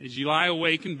as you lie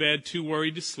awake in bed too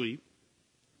worried to sleep,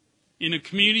 in a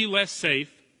community less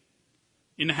safe,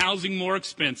 in housing more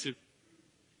expensive,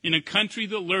 in a country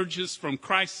that lurches from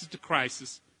crisis to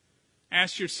crisis,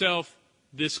 ask yourself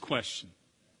this question.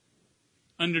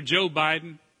 Under Joe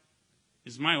Biden,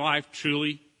 is my life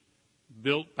truly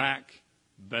built back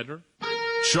better?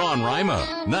 Sean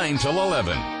Rima, 9 till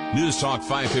 11. News Talk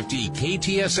 550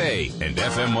 KTSA and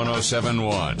FM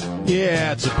 107.1.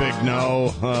 Yeah, it's a big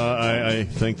no, I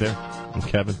think there.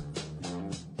 Kevin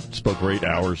spoke for 8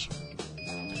 hours.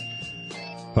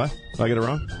 What? Did I get it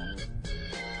wrong?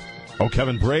 Oh,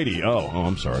 Kevin Brady. Oh,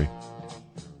 I'm sorry.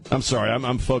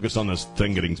 I'm focused on this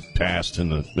thing getting passed in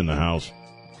the House.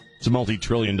 It's a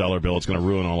multi-trillion-dollar bill. It's going to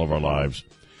ruin all of our lives.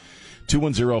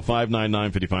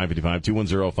 210-599-5555,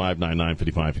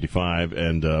 210-599-5555,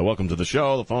 and welcome to the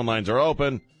show. The phone lines are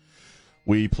open.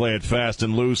 We play it fast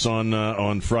and loose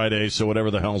on Friday, so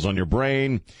whatever the hell's on your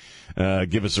brain,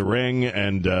 give us a ring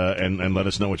and let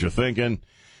us know what you're thinking.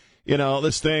 You know,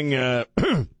 this thing, I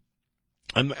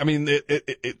mean,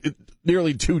 it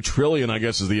nearly $2 trillion, I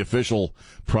guess, is the official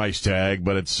price tag,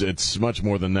 but it's much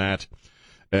more than that.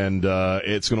 And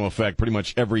it's going to affect pretty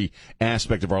much every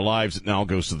aspect of our lives. It now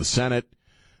goes to the Senate,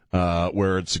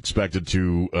 where it's expected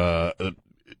to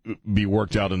be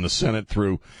worked out in the Senate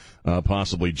through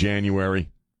possibly January.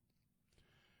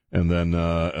 And then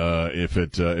if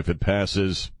it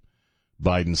passes,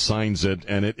 Biden signs it,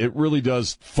 and it really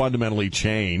does fundamentally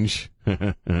change.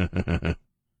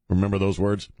 Remember those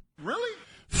words? Really?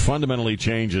 Fundamentally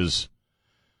changes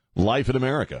life in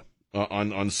America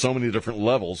on so many different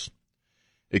levels.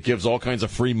 It gives all kinds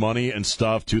of free money and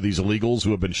stuff to these illegals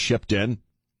who have been shipped in,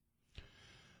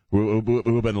 who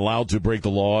have been allowed to break the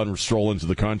law and stroll into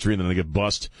the country, and then they get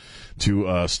bussed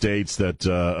to states that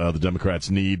the Democrats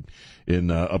need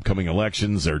in upcoming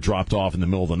elections. They're dropped off in the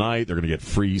middle of the night. They're going to get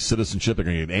free citizenship. They're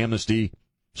going to get amnesty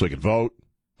so they can vote.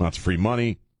 Lots of free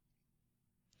money.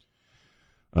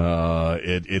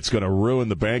 It's going to ruin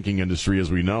the banking industry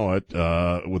as we know it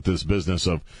with this business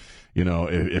of, you know,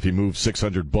 if you move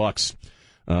 $600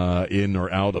 in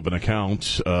or out of an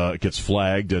account, it gets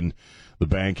flagged, and the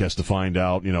bank has to find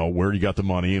out, you know, where you got the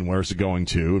money and where's it going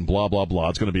to, and blah blah blah.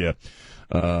 It's going to be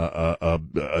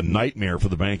a nightmare for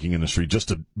the banking industry just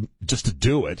to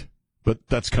do it. But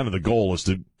that's kind of the goal, is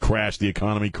to crash the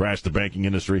economy, crash the banking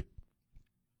industry.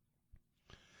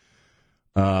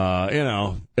 You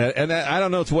know, and I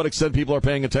don't know to what extent people are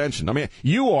paying attention. I mean,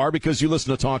 you are, because you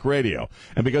listen to talk radio,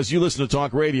 and because you listen to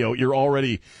talk radio, you're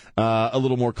already a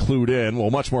little more clued in, well,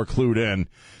 much more clued in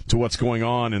to what's going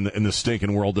on in the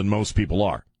stinking world than most people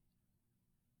are.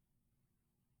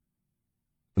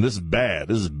 And this is bad.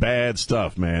 This is bad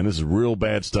stuff, man. This is real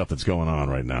bad stuff that's going on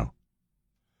right now.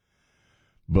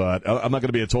 But I'm not going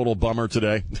to be a total bummer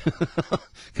today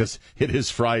because it is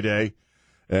Friday.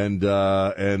 And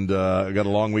I got a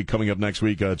long week coming up next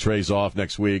week. Trey's off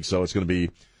next week, so it's going to be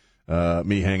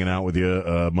me hanging out with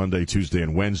you Monday, Tuesday,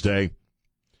 and Wednesday.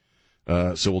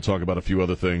 So we'll talk about a few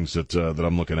other things that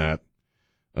I'm looking at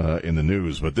in the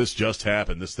news. But this just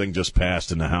happened. This thing just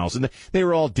passed in the House, and they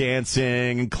were all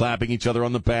dancing and clapping each other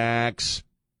on the backs.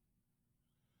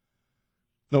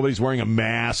 Nobody's wearing a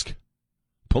mask.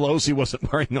 Pelosi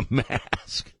wasn't wearing a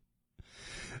mask.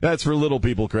 That's for little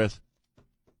people, Chris.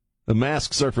 The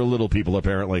masks are for little people,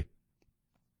 apparently.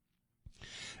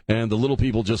 And the little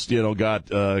people just, you know, got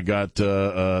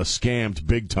scammed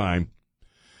big time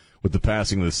with the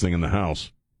passing of this thing in the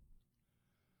House.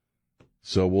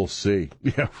 So we'll see.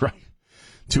 Yeah, right.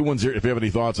 210, if you have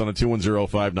any thoughts on it,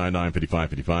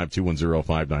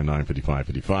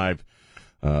 210-599-5555,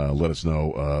 210-599-5555. Let us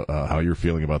know how you're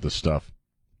feeling about this stuff.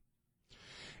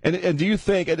 And do you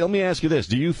think, and let me ask you this,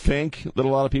 do you think that a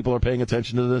lot of people are paying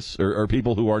attention to this? Or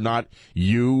people who are not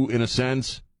you, in a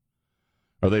sense?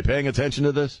 Are they paying attention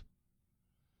to this?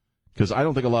 Because I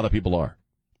don't think a lot of people are.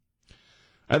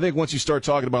 I think once you start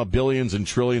talking about billions and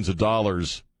trillions of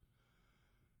dollars,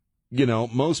 you know,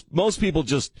 most people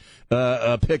just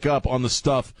pick up on the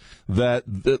stuff that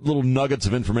little nuggets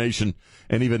of information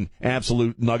and even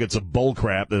absolute nuggets of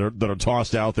bullcrap that are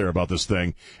tossed out there about this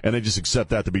thing, and they just accept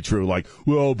that to be true. Like,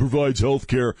 well, it provides health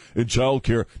care and child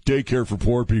care, daycare for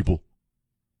poor people.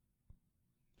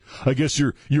 I guess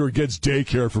you're against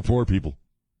daycare for poor people.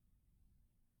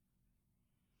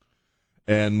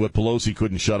 And what Pelosi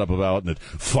couldn't shut up about, and that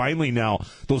finally now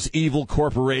those evil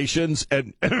corporations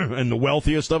and and the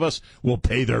wealthiest of us will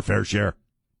pay their fair share.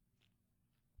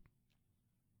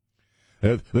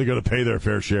 They're going to pay their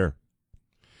fair share.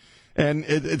 And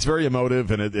it's very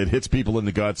emotive, and it hits people in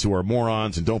the guts who are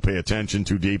morons and don't pay attention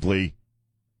too deeply.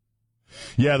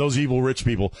 Yeah, those evil rich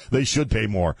people, they should pay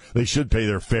more. They should pay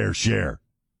their fair share.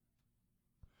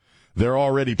 They're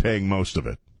already paying most of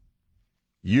it.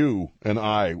 You and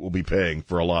I will be paying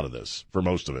for a lot of this, for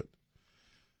most of it.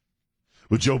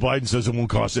 But Joe Biden says it won't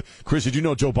cost it. Chris, did you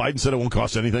know Joe Biden said it won't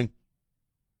cost anything?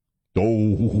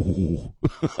 Oh.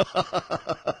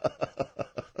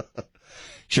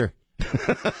 Sure.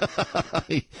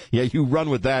 Yeah, you run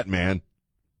with that, man.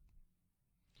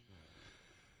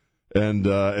 And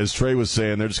as Trey was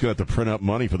saying, they're just going to have to print up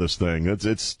money for this thing.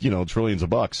 It's trillions of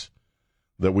bucks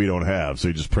that we don't have. So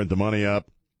you just print the money up.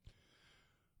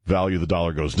 Value of the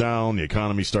dollar goes down. The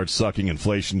economy starts sucking.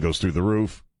 Inflation goes through the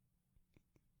roof.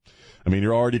 I mean,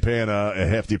 you're already paying a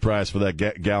hefty price for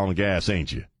that gallon of gas,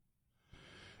 ain't you?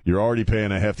 You're already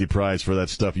paying a hefty price for that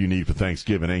stuff you need for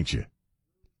Thanksgiving, ain't you?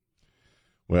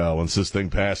 Well, once this thing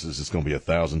passes, it's going to be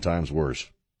 1,000 times worse.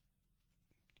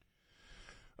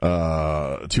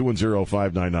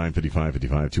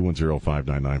 210-599-5555,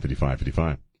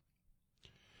 210-599-5555.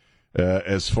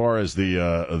 As far as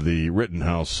the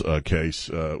Rittenhouse case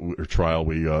or trial,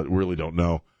 we really don't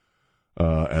know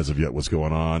as of yet what's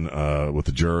going on with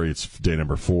the jury. It's day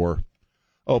number 4.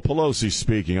 Oh, Pelosi's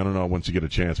speaking. I don't know. Once you get a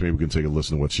chance, maybe we can take a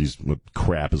listen to what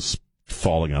crap is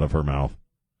falling out of her mouth.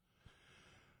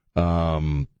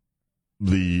 A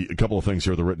couple of things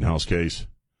here, the Rittenhouse case.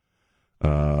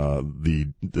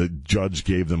 The judge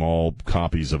gave them all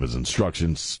copies of his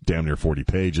instructions, damn near 40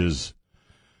 pages.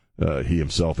 He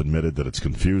himself admitted that it's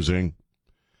confusing.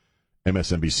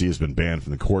 MSNBC has been banned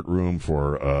from the courtroom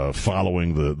for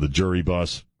following the jury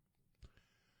bus.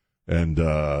 And,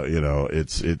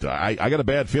 I got a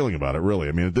bad feeling about it, really.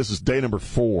 I mean, this is day number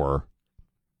 4.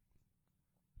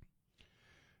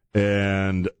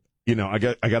 And, I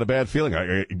got a bad feeling.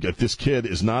 If this kid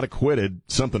is not acquitted,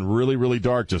 something really, really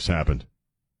dark just happened.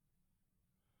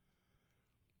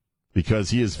 Because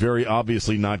he is very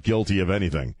obviously not guilty of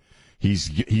anything.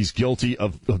 He's guilty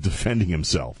of defending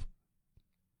himself.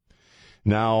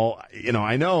 Now,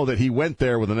 I know that he went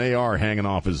there with an AR hanging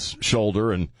off his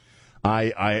shoulder, and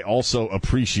I also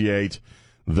appreciate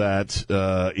that,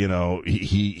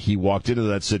 he walked into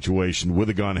that situation with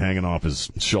a gun hanging off his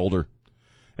shoulder,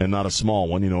 and not a small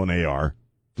one, an AR.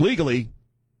 Legally,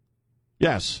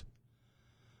 yes.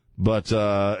 But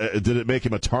did it make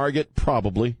him a target?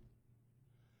 Probably.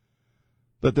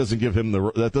 That doesn't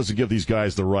give these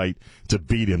guys the right to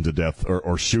beat him to death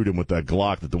or shoot him with that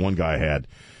Glock that the one guy had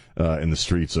in the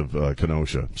streets of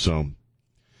Kenosha. So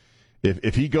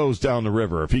if he goes down the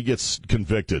river, if he gets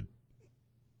convicted,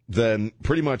 then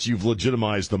pretty much you've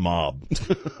legitimized the mob.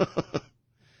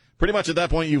 Pretty much at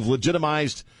that point you've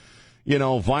legitimized,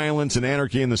 violence and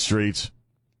anarchy in the streets,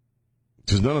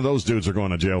 because none of those dudes are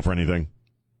going to jail for anything.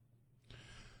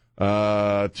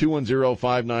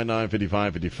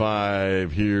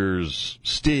 210-599-5555. Here's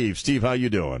Steve. Steve, how you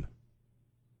doing?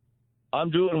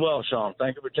 I'm doing well, Sean.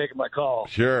 Thank you for taking my call.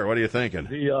 Sure. What are you thinking?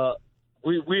 We all,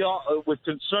 with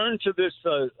concern to this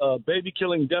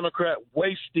baby-killing Democrat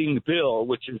wasting bill,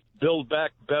 which is Build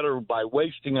Back Better by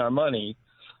wasting our money,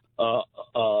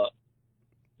 the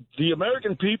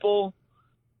American people,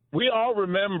 we all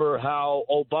remember how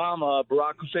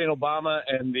Barack Hussein Obama,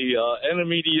 and the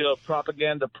media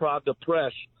propaganda the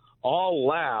press all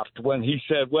laughed when he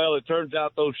said, well, it turns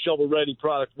out those shovel-ready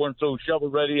products weren't so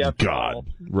shovel-ready after all.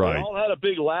 Right. They all had a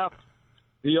big laugh.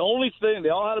 They all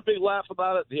had a big laugh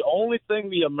about it. The only thing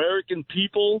the American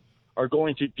people are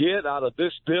going to get out of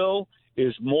this bill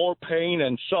is more pain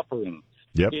and suffering.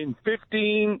 Yep. In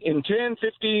 10,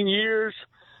 15 years,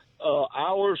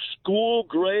 our school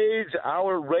grades,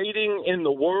 our rating in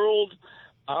the world,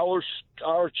 our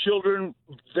children,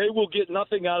 they will get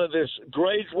nothing out of this.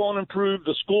 Grades won't improve.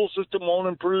 The school system won't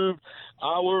improve.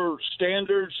 Our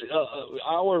standards,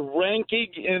 our ranking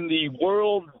in the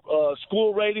world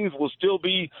school ratings will still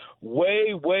be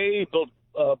way, way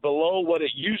below what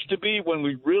it used to be when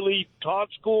we really taught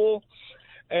school.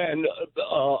 And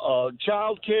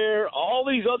child care, all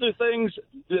these other things,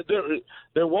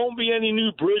 there won't be any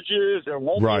new bridges. There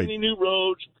won't be any new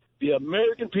roads. The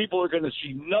American people are going to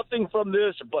see nothing from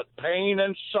this but pain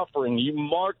and suffering. You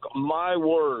mark my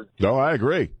word. No, I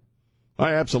agree.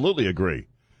 I absolutely agree.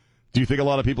 Do you think a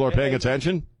lot of people are paying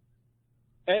attention?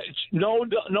 No,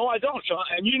 I don't, Sean.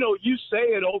 And, you say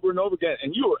it over and over again,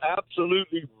 and you are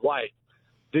absolutely right.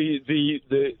 The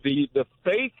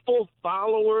faithful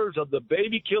followers of the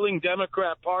baby-killing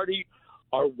Democrat Party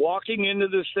are walking into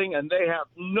this thing, and they have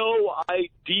no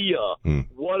idea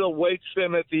what awaits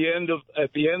them at the end of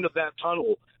that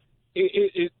tunnel.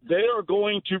 They are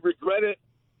going to regret it.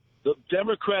 The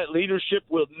Democrat leadership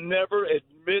will never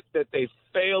admit that they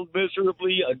failed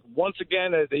miserably once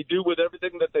again, as they do with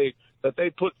everything that they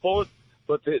put forth.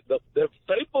 But the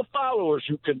faithful followers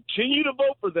who continue to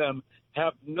vote for them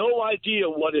have no idea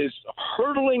what is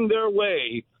hurtling their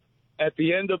way at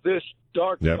the end of this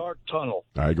dark tunnel.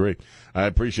 I agree. I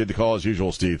appreciate the call as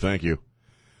usual, Steve. Thank you.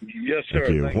 Yes, sir.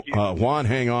 Thank you. Juan,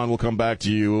 hang on. We'll come back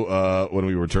to you when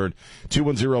we return.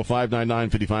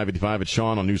 210-599-5555. It's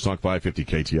Sean on News Talk 550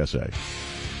 KTSA.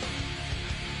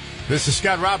 This is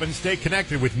Scott Robbins. Stay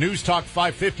connected with News Talk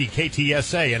 550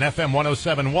 KTSA and FM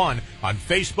 1071 on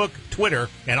Facebook, Twitter,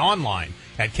 and online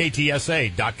at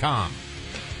ktsa.com.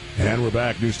 And we're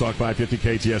back. News Talk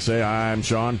 550 KTSA. I'm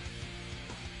Sean.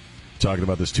 Talking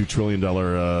about this $2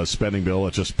 trillion spending bill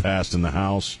that just passed in the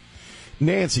House.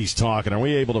 Nancy's talking. Are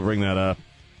we able to bring that up?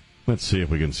 Let's see if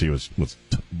we can see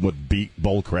what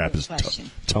bull crap is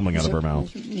tumbling out of her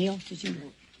mouth. Neil, did you?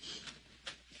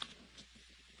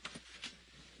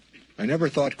 I never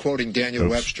thought quoting Daniel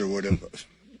Webster would have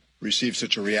received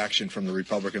such a reaction from the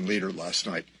Republican leader last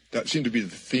night. That seemed to be the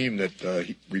theme that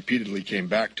he repeatedly came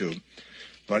back to.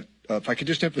 But if I could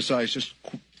just emphasize just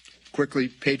quickly,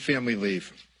 paid family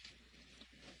leave,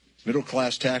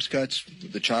 middle-class tax cuts,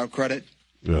 the child credit,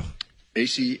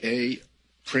 ACA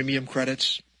premium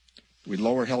credits, we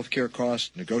lower health care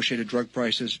costs, negotiated drug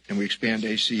prices, and we expand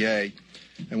ACA.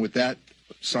 And with that,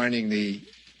 signing the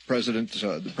president's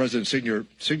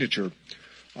signature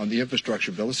on the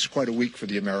infrastructure bill, this is quite a week for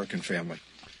the American family.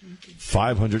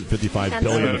 $555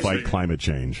 billion to fight climate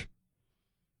change.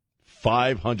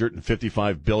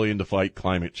 $555 billion to fight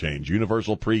climate change.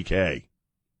 Universal pre-K.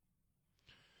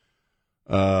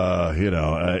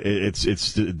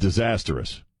 It's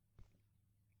disastrous.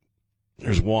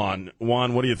 Here's Juan.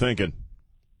 Juan, what are you thinking?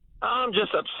 I'm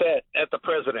just upset at the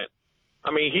president.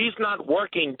 I mean, he's not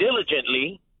working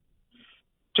diligently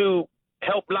to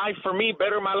help life for me,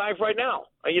 better my life right now.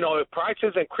 You know,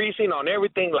 prices increasing on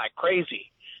everything like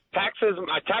crazy.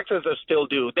 My taxes are still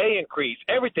due. They increase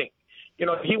everything. You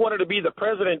know, he wanted to be the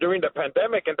president during the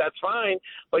pandemic, and that's fine,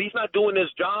 but he's not doing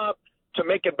his job to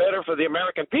make it better for the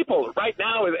American people right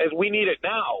now as we need it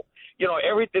now. You know,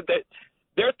 everything that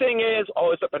their thing is,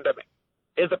 it's a pandemic.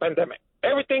 It's a pandemic.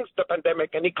 Everything's the pandemic,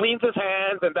 and he cleans his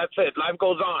hands, and that's it. Life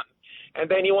goes on. And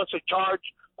then he wants to charge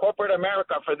corporate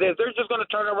America for this. They're just going to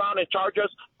turn around and charge us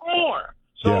more.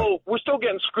 So we're still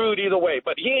getting screwed either way,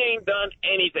 but he ain't done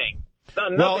anything.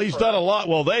 Well, he's done a lot.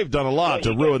 Well, they've done a lot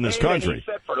to ruin this country.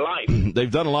 For life.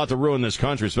 They've done a lot to ruin this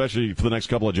country, especially for the next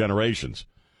couple of generations.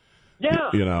 Yeah,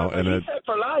 you know, and he's set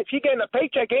for life. He getting a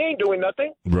paycheck. He ain't doing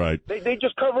nothing. Right. They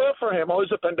just cover up for him.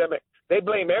 It's a pandemic. They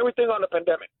blame everything on the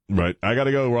pandemic. Right. I got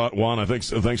to go, Juan. Thanks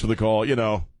for the call. You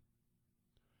know.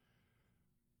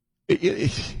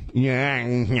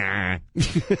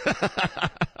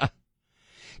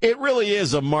 It really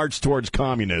is a march towards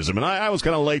communism, and I was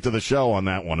kind of late to the show on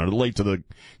that one, or late to the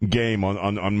game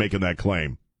on making that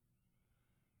claim.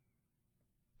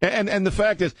 And the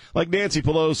fact is, like Nancy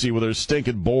Pelosi with her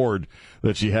stinking board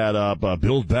that she had up,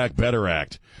 Build Back Better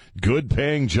Act, good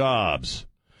paying jobs,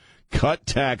 cut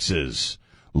taxes,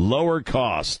 lower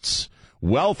costs,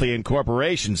 wealthy and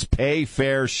corporations pay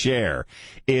fair share.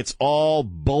 It's all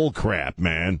bullcrap,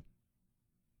 man.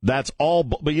 That's all.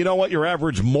 But you know what? Your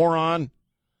average moron,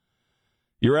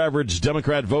 your average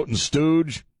Democrat voting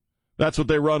stooge, that's what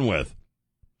they run with.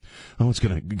 Oh, it's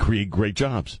going to create great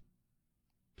jobs.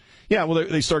 Yeah, well,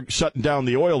 they start shutting down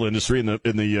the oil industry and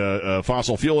the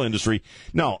fossil fuel industry.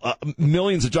 No,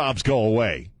 millions of jobs go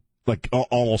away, like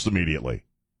almost immediately.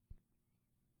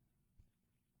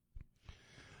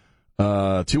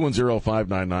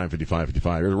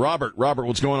 210-599-5555. Robert,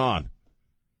 what's going on?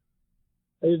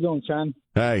 How you doing, Sean?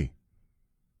 Hey.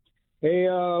 Hey,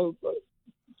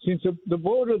 since the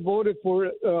voters voted for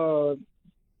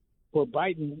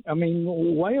Biden, I mean,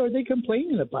 why are they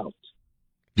complaining about?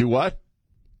 Do what?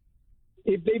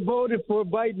 If they voted for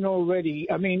Biden already,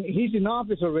 I mean, he's in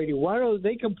office already. What are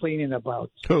they complaining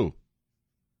about? Who?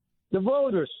 The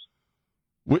voters.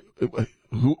 Who?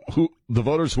 The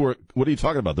voters who are? What are you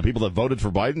talking about? The people that voted for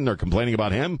Biden are complaining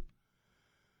about him?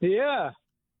 Yeah.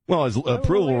 Well, his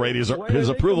approval ratings suck.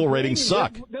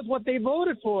 That's what they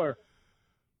voted for.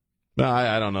 No,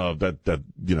 I don't know that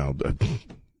you know.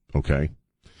 Okay.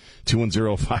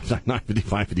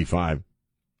 210-599-5555.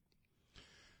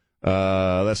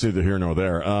 That's neither here nor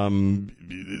there. A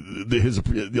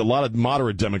lot of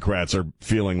moderate Democrats are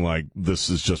feeling like this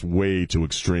is just way too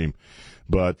extreme,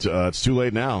 but it's too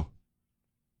late now.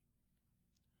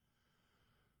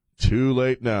 Too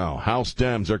late now. House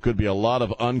Dems, there could be a lot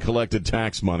of uncollected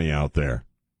tax money out there.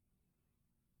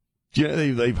 Yeah,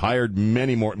 they've hired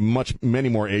many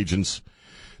more agents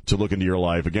to look into your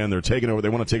life. Again, they're taking over. They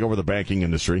want to take over the banking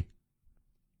industry.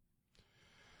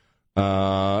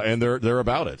 And they're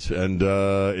about it. And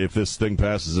if this thing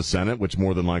passes the Senate, which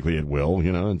more than likely it will,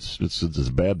 it's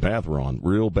a bad path we're on,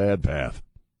 real bad path.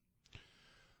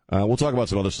 We'll talk about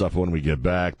some other stuff when we get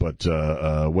back, but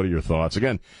what are your thoughts?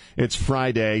 Again, it's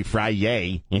Friday.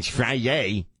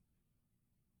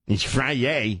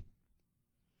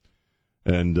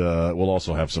 And we'll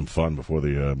also have some fun before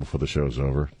the show's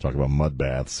over. Talk about mud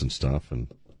baths and stuff. And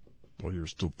well, you're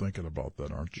still thinking about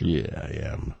that, aren't you? Yeah, I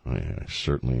am. I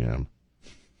certainly am.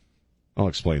 I'll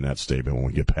explain that statement when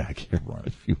we get back here in a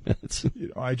few minutes.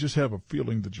 I just have a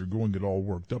feeling that you're going to get all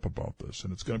worked up about this,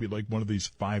 and it's going to be like one of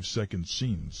these 5-second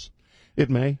scenes. It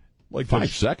may. Like 5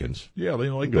 seconds? Yeah, they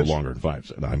like go longer than 5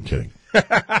 seconds. No, I'm kidding.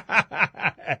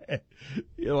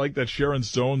 Like that Sharon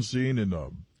Stone scene in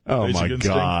Oh, my Instinct.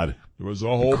 God. There was a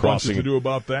whole bunch to do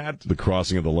about that. The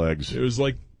crossing of the legs. It was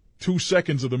like 2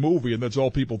 seconds of the movie, and that's all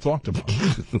people talked about.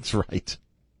 That's right.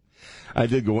 I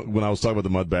did go, when I was talking about the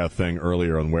mud bath thing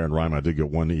earlier on Where and Rhyme, I did get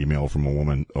one email from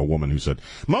a woman who said,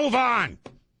 "Move on!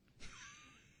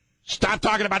 Stop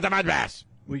talking about the mud baths!"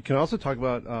 We can also talk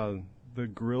about the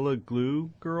Gorilla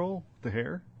Glue girl, the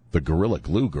hair. The Gorilla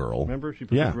Glue girl? Remember? She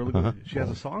put the Gorilla Glue. She has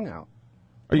a song out.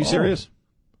 Are you serious?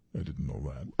 I didn't know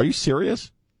that. Are you serious?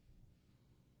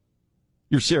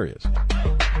 You're serious? You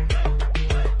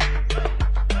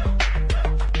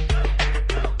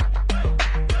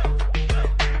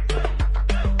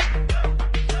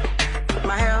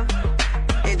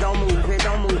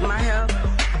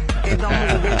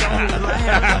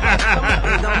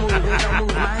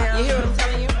hear what I'm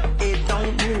telling you? It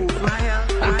don't move. My hair.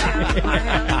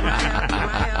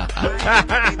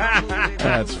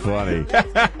 That's funny.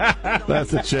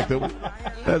 That's the chick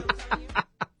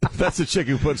that's the chick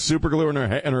who put super glue in her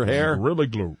hair. Gorilla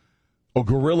Glue. Oh,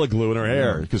 Gorilla Glue in her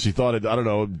hair because she thought it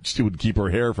would keep her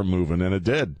hair from moving, and it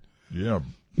did. Yeah.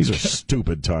 These are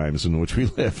stupid times in which we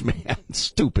live, man.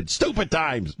 Stupid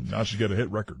times. Now she's got a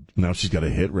hit record.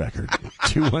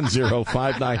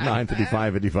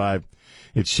 210-599-5555.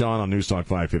 It's Sean on News Talk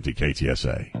 550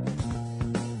 KTSA.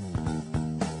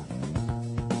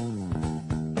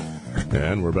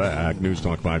 And we're back. News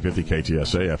Talk 550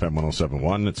 KTSA, FM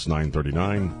 1071. It's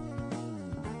 9:39.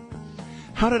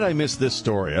 How did I miss this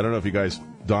story? I don't know if you guys,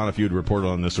 Don, if you'd reported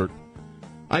on this, or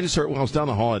I just heard when I was down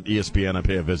the hall at ESPN, I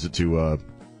pay a visit to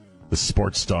the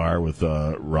Sports Star with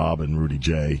Rob and Rudy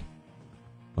J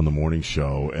on the morning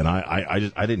show, and I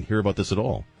didn't hear about this at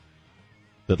all.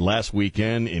 That last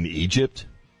weekend in Egypt,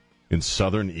 in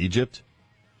southern Egypt,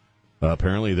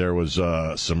 apparently there was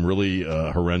some really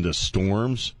horrendous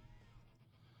storms.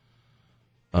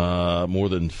 More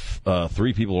than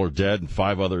 3 people are dead and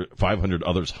 500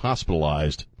 others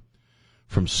hospitalized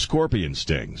from scorpion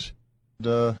stings.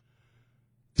 Did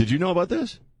you know about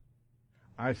this?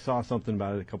 I saw something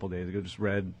about it a couple days ago, just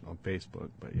read on Facebook.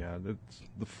 But yeah,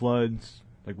 the floods,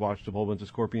 washed a whole bunch of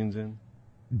scorpions in.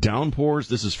 Downpours,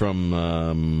 this is from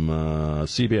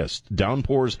CBS.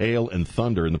 Downpours, hail, and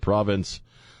thunder in the province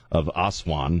of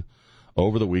Aswan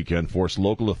over the weekend forced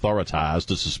local authorities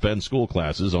to suspend school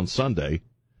classes on Sunday.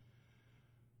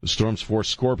 The storms forced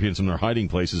scorpions from their hiding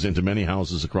places into many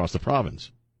houses across the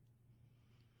province.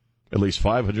 At least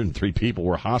 503 people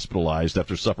were hospitalized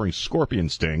after suffering scorpion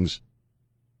stings.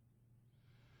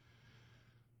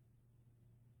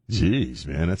 Jeez,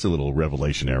 man, that's a little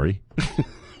revelationary.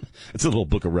 It's a little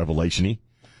book of Revelation-y,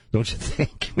 don't you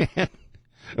think, man?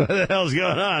 What the hell's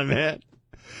going on, man?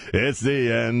 It's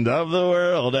the end of the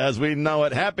world as we know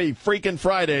it. Happy freaking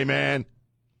Friday, man.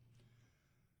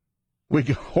 We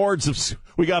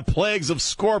got plagues of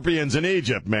scorpions in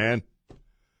Egypt, man.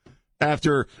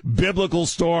 After biblical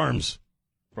storms.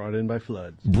 Brought in by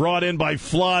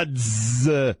floods.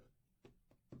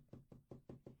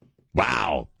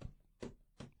 Wow.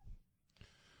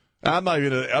 I'm not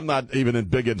even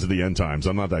big into the end times.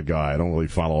 I'm not that guy. I don't really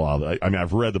follow all that. I mean,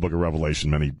 I've read the book of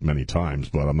Revelation many, many times,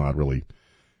 but I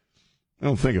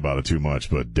don't think about it too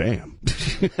much, but damn.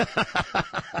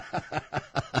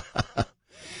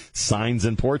 Signs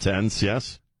and portents,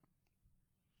 yes.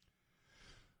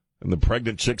 And the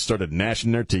pregnant chicks started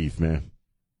gnashing their teeth, man.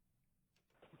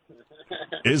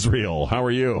 Israel, how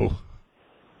are you?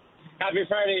 Happy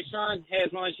Friday, Sean. Hey, I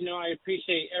just want to let you know I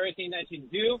appreciate everything that you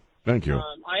do. Thank you.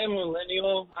 I am a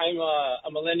millennial. I'm a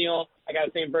millennial. I got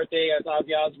the same birthday as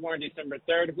Ozzy Osbourne, December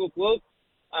 3rd. Whoop, whoop.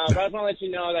 But I just want to let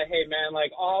you know that, hey, man,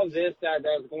 all this that's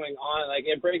going on,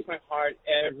 it breaks my heart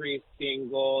every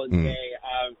single day.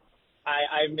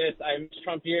 I miss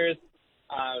Trump years.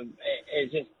 I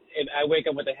wake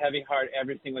up with a heavy heart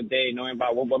every single day knowing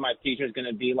about what my future is going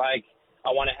to be like. I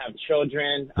want to have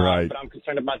children, right. But I'm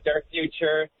concerned about their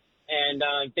future.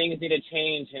 and things need to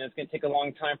change, and it's going to take a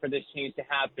long time for this change to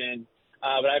happen.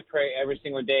 But I pray every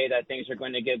single day that things are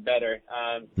going to get better.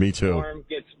 Me too.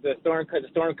 The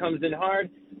storm comes in hard,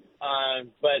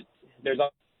 but there's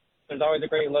always a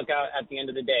great lookout at the end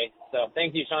of the day. So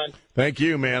thank you, Sean. Thank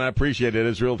you, man. I appreciate it,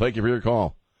 Israel. Thank you for your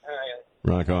call. All right.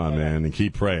 Rock on, man, and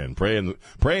keep praying.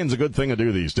 Praying's a good thing to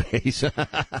do these days.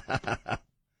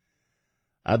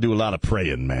 I do a lot of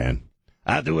praying, man.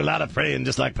 I do a lot of praying,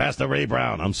 just like Pastor Ray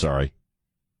Brown. I'm sorry.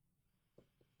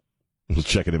 I was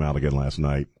checking him out again last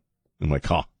night in my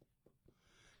car.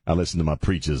 I listen to my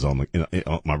preaches on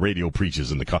my radio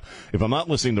preaches in the car. If I'm not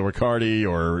listening to Riccardi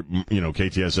or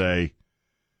KTSA,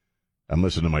 I'm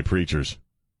listening to my preachers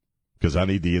because I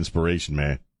need the inspiration,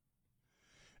 man.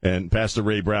 And Pastor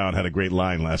Ray Brown had a great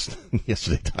line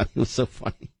yesterday. It was so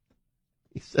funny.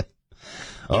 He said,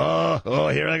 "Oh,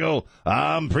 here I go.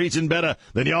 I'm preaching better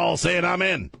than y'all saying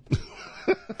amen.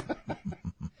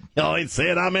 Y'all ain't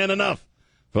saying amen enough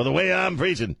for the way I'm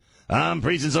preaching. I'm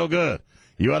preaching so good.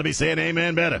 You ought to be saying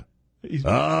amen better. Can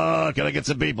I get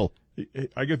some people?"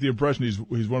 I get the impression he's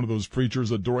one of those preachers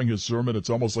that during his sermon it's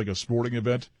almost like a sporting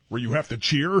event where you have to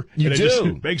cheer. You and do. It just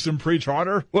makes him preach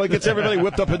harder. Well, it gets everybody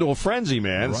whipped up into a frenzy,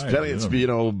 man. Right, It's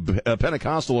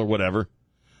Pentecostal or whatever.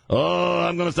 Oh,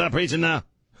 I'm going to start preaching now.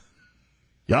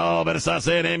 Y'all better start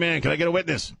saying amen. Can I get a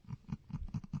witness?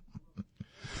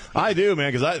 I do,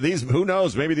 man, because who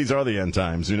knows? Maybe these are the end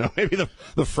times. Maybe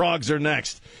the frogs are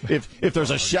next. If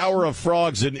there's a shower of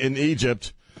frogs in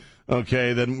Egypt,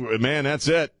 okay, then man, that's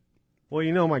it.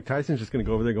 Well, Mike Tyson's just going to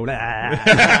go over there and go,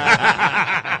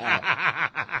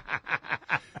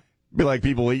 Be like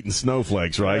people eating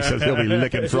snowflakes, right? So he'll be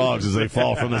licking frogs as they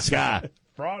fall from the sky.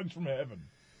 Frogs from heaven.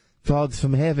 Frogs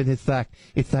from heaven. It's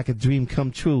like a dream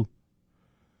come true.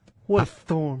 What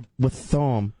storm? What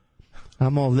storm?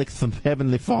 I'm gonna lick some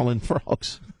heavenly fallen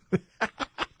frogs.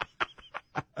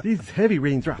 These heavy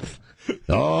raindrops.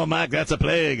 Oh, Mike, that's a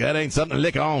plague. That ain't something to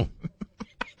lick on.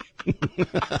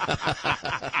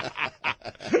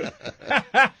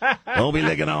 Don't be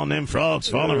licking on them frogs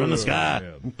falling from the sky.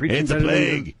 It's a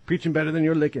plague. Preaching better than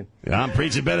you're licking. I'm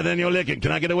preaching better than you're licking.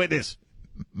 Can I get a witness?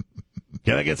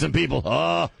 Can I get some people?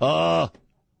 Oh.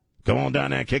 Come on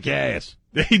down there and kick your ass.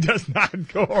 He does not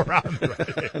go around.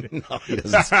 Right? No, he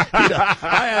doesn't.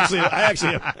 I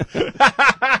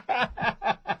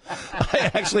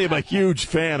actually am a huge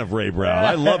fan of Ray Brown.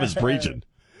 I love his preaching.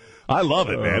 I love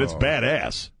it, man. It's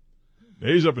badass.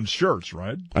 He's up in church,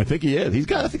 right? I think he is.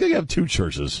 I think they have two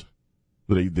churches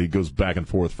that he goes back and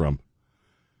forth from.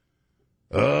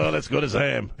 Oh, let's go to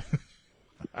Sam.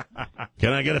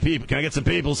 Can I get some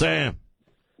people, Sam?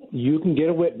 You can get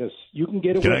a witness.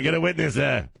 Can I get a witness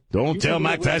there? Don't tell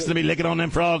Mike Tyson to be licking on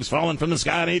them frogs falling from the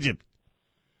sky in Egypt.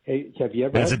 Hey, have you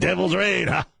ever? That's a devil's raid,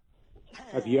 huh?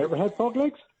 Have you ever had frog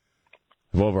legs?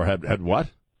 Have ever had what?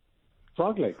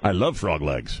 Frog legs. I love frog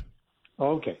legs.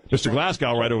 Okay. Mr.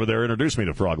 Glasgow right over there introduced me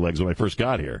to frog legs when I first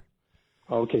got here.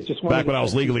 Okay, just back when I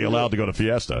was legally allowed to go to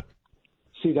Fiesta.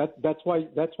 See, that's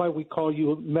why we call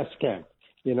you Mexican.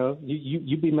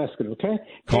 You be Mexican, okay?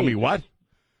 Call me what?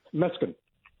 Mexican.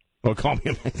 Oh, call me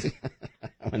a Mexican.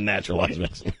 I'm a naturalized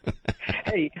Mexican.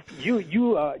 Hey, you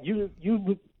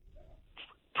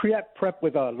prep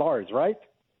with Lars, right?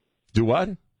 Do what?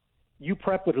 You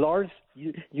prep with Lars?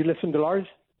 You listen to Lars?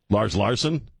 Lars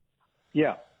Larson?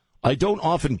 Yeah. I don't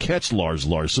often catch Lars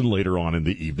Larson later on in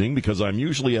the evening because I'm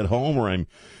usually at home or I'm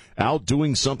out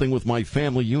doing something with my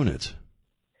family unit.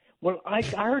 Well, I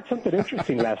heard something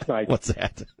interesting last night. What's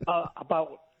that?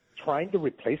 About trying to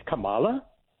replace Kamala?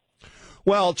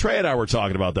 Well, Trey and I were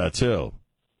talking about that, too.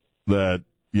 That,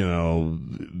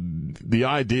 the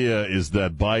idea is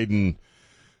that Biden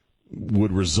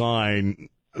would resign,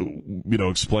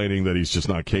 explaining that he's just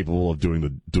not capable of doing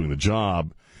the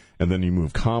job. And then you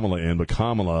move Kamala in, but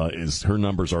her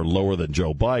numbers are lower than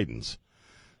Joe Biden's.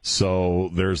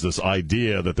 So there's this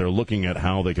idea that they're looking at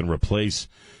how they can replace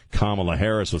Kamala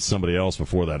Harris with somebody else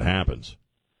before that happens.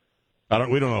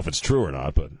 We don't know if it's true or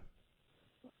not, but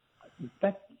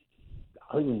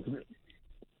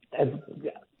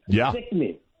yeah,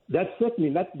 sickening. That's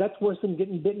sickening. That's worse than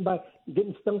getting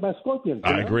stung by scorpions.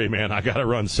 I agree, man. I got to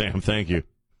run, Sam. Thank you.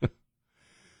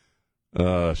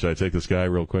 Should I take this guy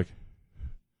real quick?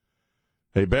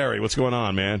 Hey, Barry, what's going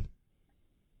on, man?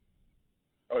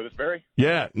 Oh, is this Barry?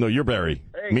 Yeah. No, you're Barry.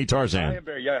 Hey, me, Tarzan. I am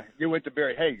Barry. Yeah, you went to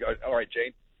Barry. Hey, all right,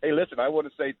 Jane. Hey, listen, I want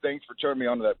to say thanks for turning me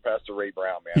on to that Pastor Ray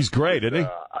Brown, man. He's great, isn't he?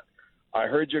 I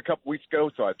heard you a couple weeks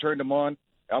ago, so I turned him on.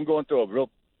 I'm going through a real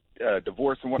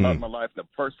divorce and whatnot in my life. The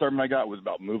first sermon I got was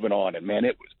about moving on, and, man,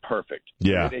 it was perfect.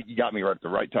 Yeah. You got me right at the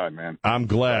right time, man. I'm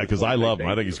glad, because I love him.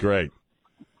 I think he's great.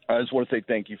 I just want to say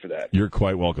thank you for that. You're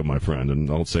quite welcome, my friend, and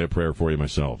I'll say a prayer for you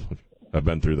myself. I've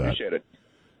been through that. Appreciate it.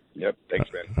 Yep. Thanks,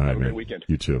 man. All right, Have a man. great weekend.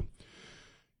 You too.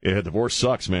 Yeah, divorce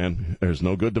sucks, man. There's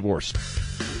no good divorce.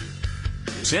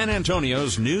 San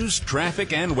Antonio's news,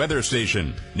 traffic, and weather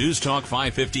station. News Talk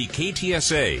 550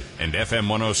 KTSA and FM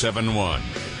 1071.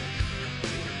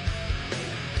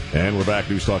 And we're back.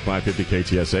 News Talk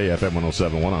 550 KTSA, FM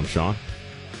 1071. I'm Sean.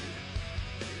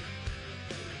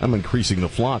 I'm increasing the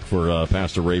flock for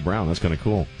Pastor Ray Brown. That's kind of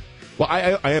cool. Well,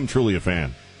 I am truly a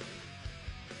fan.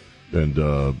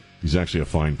 And he's actually a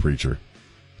fine preacher.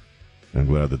 I'm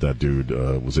glad that dude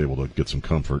was able to get some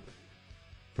comfort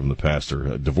from the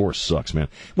pastor. Divorce sucks, man.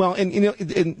 Well, and you know,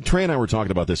 and Trey and I were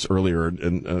talking about this earlier, and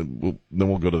then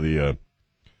we'll go to the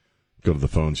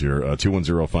phones here.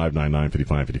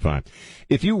 210-599-5555.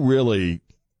 If you really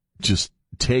just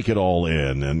take it all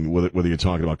in, and whether you're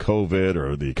talking about COVID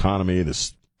or the economy,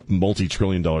 this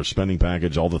multi-trillion-dollar spending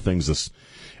package, all the things this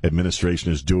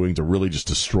administration is doing to really just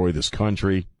destroy this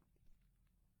country.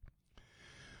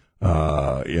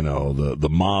 You know, the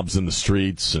mobs in the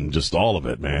streets and just all of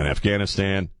it, man.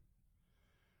 Afghanistan.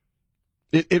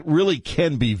 It really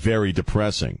can be very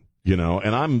depressing, you know,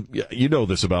 and you know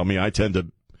this about me. I tend to,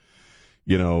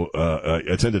 you know,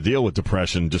 I tend to deal with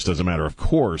depression just as a matter of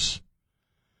course.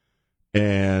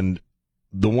 And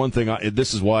the one thing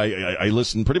this is why I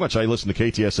listen to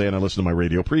KTSA and I listen to my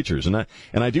radio preachers. And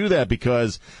I do that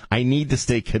because I need to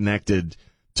stay connected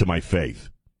to my faith.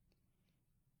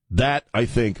 That, I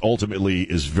think, ultimately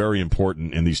is very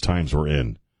important in these times we're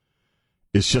in.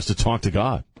 It's just to talk to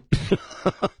God.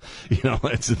 You know,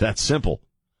 it's that simple.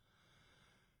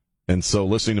 And so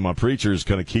listening to my preachers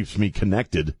kind of keeps me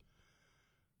connected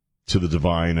to the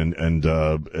divine, and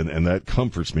that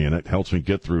comforts me, and it helps me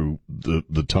get through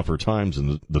the tougher times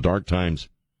and the dark times.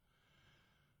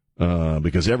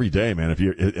 Because every day, man,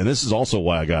 and this is also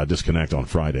why I got to disconnect on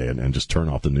Friday and just turn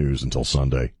off the news until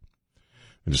Sunday.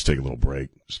 And just take a little break.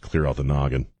 Just clear out the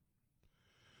noggin.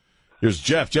 Here's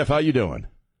Jeff. Jeff, how you doing?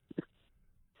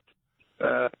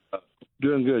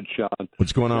 Doing good, Sean.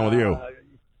 What's going on with you?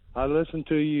 I listened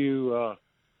to you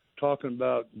talking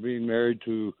about being married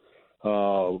to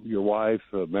your wife,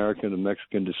 American and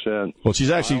Mexican descent. Well,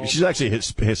 she's actually she's actually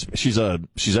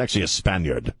a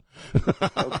Spaniard.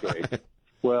 Okay.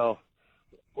 Well,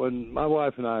 when my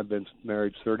wife and I have been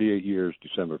married 38 years,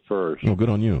 December 1st. Oh, good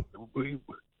on you.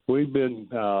 We've been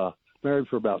married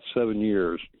for about 7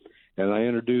 years, and I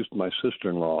introduced my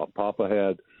sister-in-law. Papa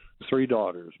had 3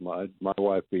 daughters, my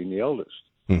wife being the eldest.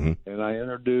 Mm-hmm. And I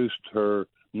introduced her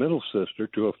middle sister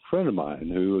to a friend of mine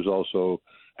who was also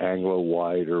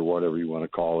Anglo-white or whatever you want to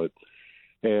call it.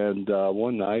 And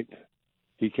one night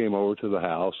he came over to the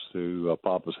house, to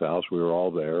Papa's house. We were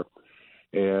all there.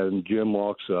 And Jim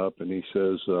walks up and he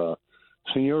says,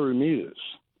 Senor Ramirez,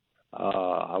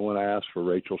 I want to ask for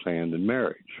Rachel's hand in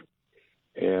marriage.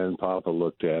 And Papa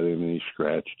looked at him and he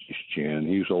scratched his chin.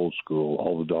 He was old school.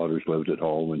 All the daughters lived at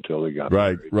home until they got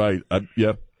married. Right.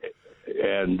 Yep.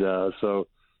 And so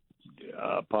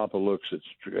Papa looks at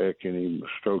Strick and he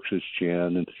strokes his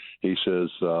chin and he says,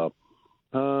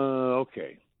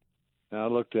 okay. Now I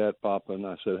looked at Papa and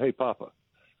I said, hey, Papa,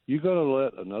 you going to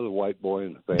let another white boy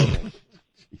in the family?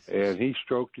 And he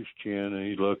stroked his chin and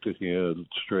he looked at him,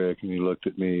 Strick, and he looked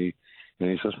at me and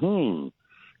he says, can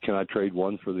I trade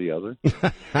one for the other?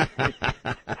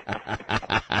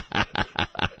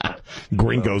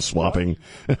 Gringo swapping.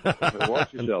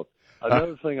 Watch yourself.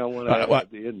 Another thing I want to add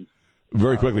at the end.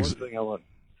 Very quickly. One thing I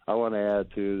want to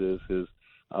add to this is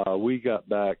we got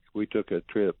back. We took a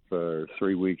trip for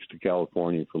 3 weeks to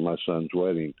California for my son's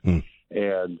wedding,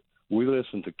 and we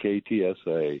listened to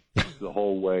KTSA the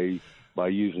whole way by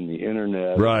using the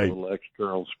internet, right, a little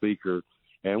external speaker.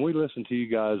 And we listened to you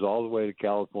guys all the way to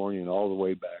California and all the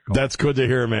way back home. That's good to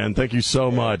hear, man. Thank you so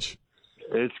much.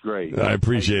 It's great. I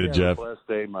appreciate it, Jeff. Have a blessed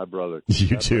day, my brother.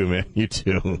 You too, man. You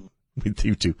too.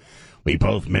 You too. We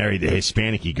both married the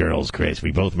Hispanic-y girls, Chris.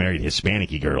 We both married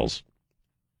Hispanic-y girls.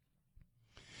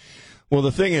 Well,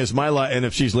 the thing is, my life, and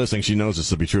if she's listening, she knows this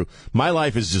to be true. My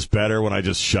life is just better when I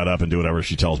just shut up and do whatever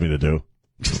she tells me to do.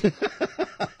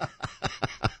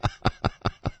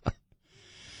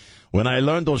 When I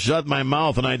learn to shut my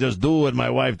mouth and I just do what my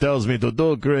wife tells me to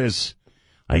do, Chris,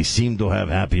 I seem to have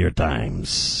happier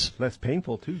times. Less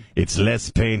painful, too. It's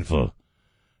less painful.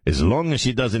 As long as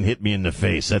she doesn't hit me in the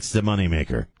face, that's the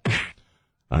moneymaker.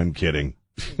 I'm kidding.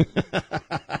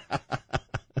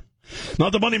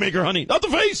 Not the moneymaker, honey. Not the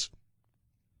face.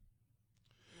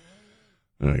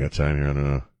 I got time here. I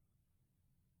don't know.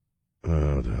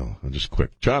 Oh, what the hell. I'll just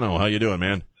quick. Jono, how you doing,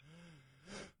 man?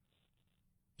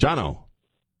 Jono.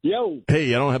 Yo.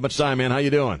 Hey, I don't have much time, man. How you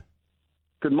doing?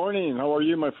 Good morning. How are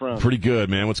you, my friend? Pretty good,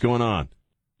 man. What's going on?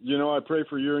 You know, I pray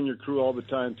for you and your crew all the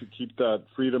time to keep that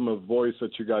freedom of voice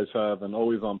that you guys have and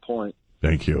always on point.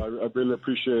 Thank you. I really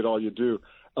appreciate all you do.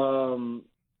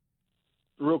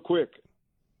 Real quick,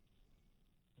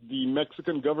 the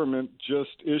Mexican government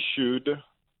just issued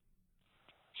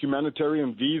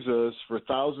humanitarian visas for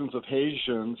thousands of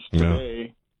Haitians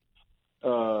today.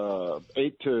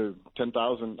 8 to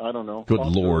 10,000, I don't know. Good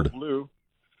Lord. Blue,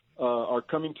 are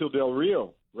coming to Del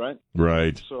Rio, right?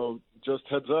 Right. So just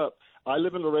heads up. I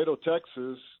live in Laredo,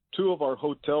 Texas. 2 of our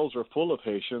hotels are full of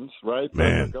Haitians, right?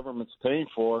 Man. That the government's paying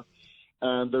for.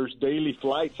 And there's daily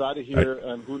flights out of here,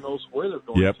 and who knows where they're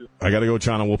going to. I got to go,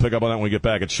 Chana. We'll pick up on that when we get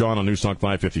back. It's Sean on News Talk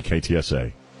 550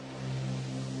 KTSA.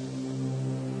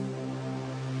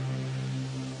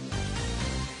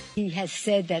 He has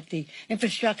said that the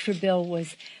infrastructure bill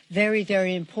was very,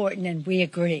 very important, and we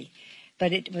agree.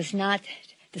 But it was not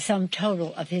the sum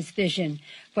total of his vision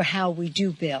for how we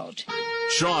do build.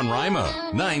 Sean Rima,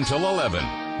 9 till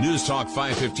 11. News Talk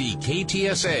 550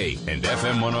 KTSA and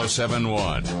FM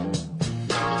 1071.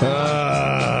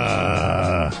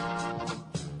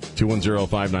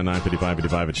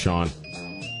 210-599-5555. It's Sean.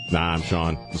 Nah, I'm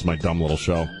Sean. This is my dumb little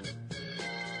show.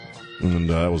 And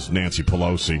that was Nancy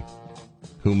Pelosi,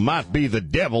 who might be the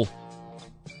devil.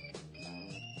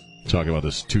 Talking about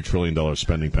this $2 trillion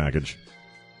spending package.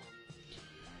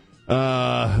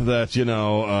 That,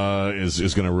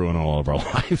 is going to ruin all of our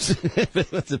lives.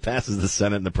 If it passes the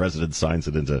Senate and the president signs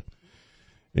it into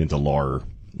law.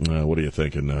 What are you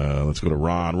thinking? Let's go to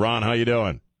Ron. Ron, how you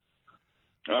doing?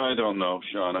 I don't know,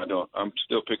 Sean. I'm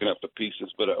still picking up the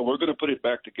pieces, but we're going to put it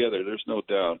back together. There's no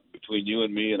doubt. Between you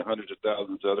and me and hundreds of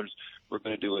thousands of others, we're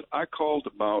going to do it. I called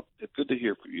about – it's good to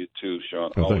hear from you too,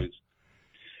 Sean, always.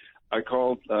 I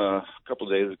called a couple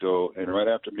of days ago, and right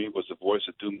after me was the voice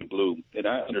of doom and gloom, and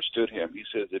I understood him. He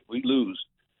says if we lose,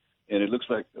 and it looks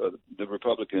like the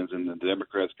Republicans and the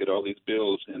Democrats get all these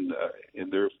bills in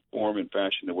their form and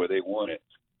fashion the way they want it,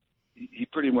 he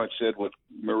pretty much said what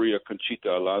Maria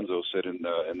Conchita Alonso said in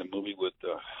the movie with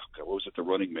what was it, The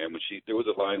Running Man, when there was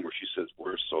a line where she says,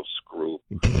 "We're so screwed,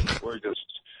 we're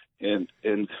just," and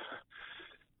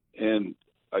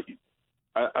I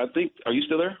think, are you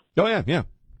still there? Oh yeah.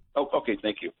 Oh, okay,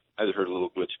 thank you. I just heard a little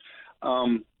glitch.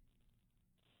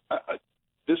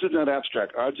 This is not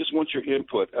abstract. I just want your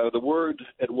input. The word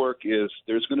at work is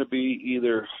there's going to be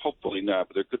either, hopefully not,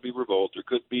 but there could be revolt. There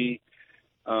could be,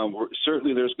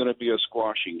 certainly there's going to be a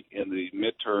squashing in the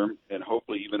midterm and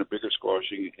hopefully even a bigger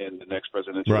squashing in the next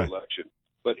presidential election.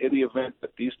 But in the event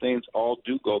that these things all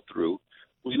do go through,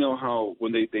 we know how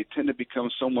when they tend to become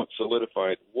somewhat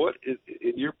solidified. What is,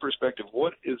 in your perspective,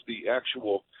 what is the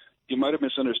actual – you might have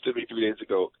misunderstood me 3 days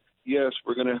ago. Yes,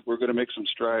 we're gonna make some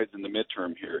strides in the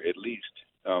midterm here, at least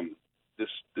this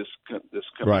coming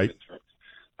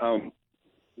midterm.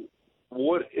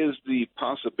 What is the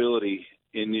possibility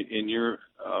in your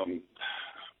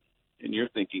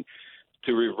thinking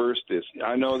to reverse this?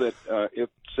 I know that if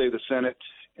say the Senate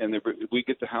and we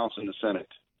get the House and the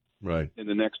Senate right in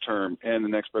the next term and the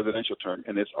next presidential term,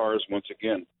 and it's ours once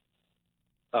again.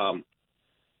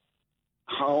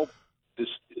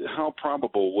 How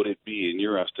probable would it be, in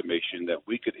your estimation, that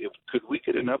could we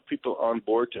get enough people on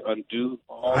board to undo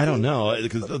all I don't know,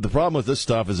 because the problem with this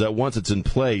stuff is that once it's in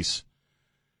place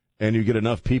and you get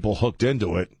enough people hooked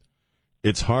into it,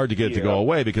 it's hard to get it to go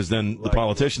away, because then the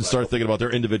politicians start thinking about their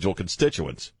individual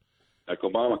constituents. Like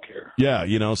Obamacare. Yeah,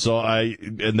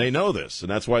 and they know this,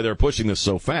 and that's why they're pushing this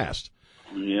so fast.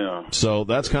 Yeah. So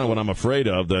that's kind of what I'm afraid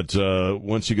of, that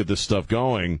once you get this stuff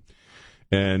going,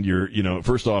 and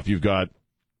first off, you've got,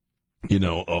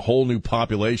 a whole new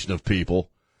population of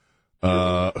people who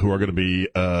are going to be,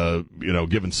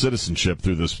 given citizenship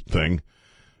through this thing,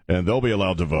 and they'll be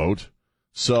allowed to vote.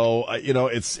 So,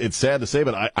 it's sad to say,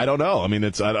 but I don't know. I mean,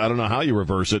 I don't know how you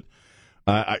reverse it.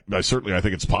 I think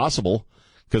it's possible,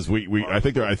 because I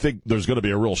think there's going to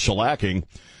be a real shellacking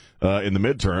in the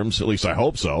midterms. At least I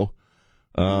hope so.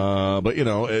 But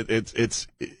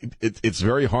it's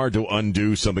very hard to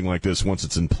undo something like this once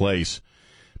it's in place,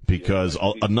 because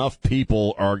enough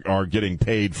people are getting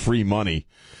paid free money.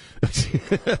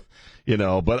 But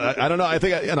I don't know. I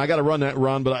think, and I got to run that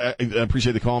run, but I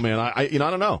appreciate the call, man. I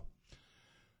don't know.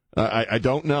 I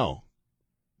don't know,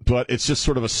 but it's just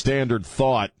sort of a standard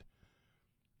thought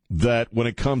that when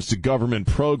it comes to government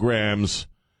programs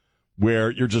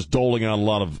where you're just doling out a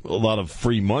lot of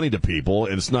free money to people,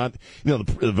 and it's not,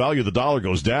 the value of the dollar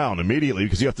goes down immediately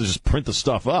because you have to just print the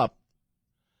stuff up.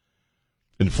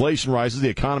 Inflation rises, the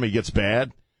economy gets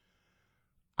bad.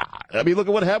 I mean, look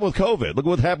at what happened with COVID. Look at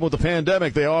what happened with the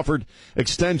pandemic. They offered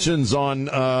extensions on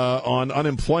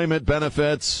unemployment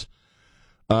benefits.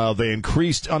 They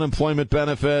increased unemployment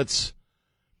benefits.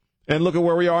 And look at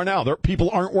where we are now. People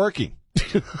aren't working.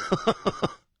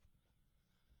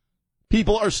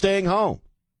 People are staying home.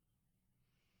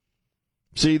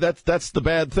 See, that's the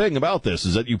bad thing about this,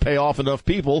 is that you pay off enough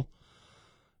people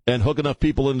and hook enough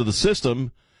people into the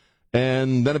system,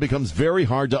 and then it becomes very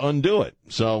hard to undo it.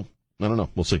 So, I don't know.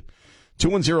 We'll see.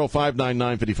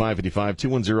 210-599-5555,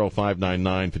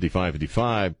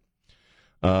 210-599-5555.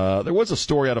 There was a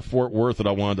story out of Fort Worth that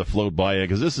I wanted to float by you,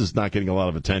 because this is not getting a lot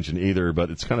of attention either, but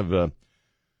it's kind of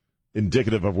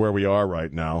indicative of where we are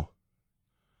right now.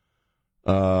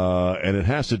 And it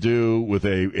has to do with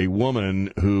a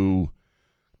woman who,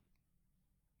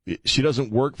 she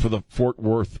doesn't work for the Fort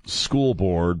Worth School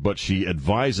Board, but she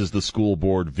advises the school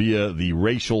board via the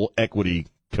Racial Equity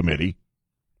Committee.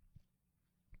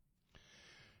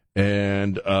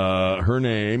 And her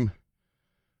name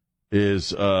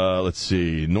is,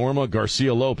 Norma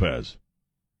Garcia Lopez,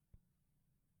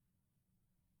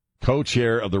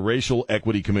 co-chair of the Racial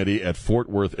Equity Committee at Fort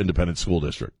Worth Independent School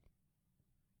District.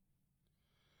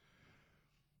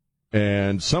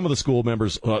 And some of the school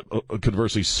members,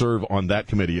 conversely, serve on that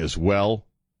committee as well.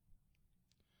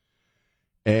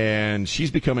 And she's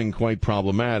becoming quite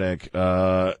problematic.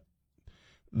 There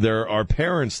are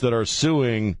parents that are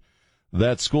suing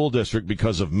that school district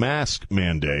because of mask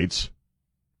mandates.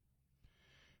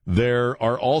 There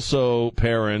are also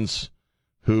parents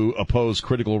who oppose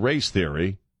critical race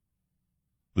theory,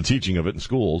 the teaching of it in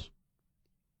schools.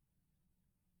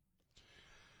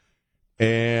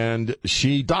 And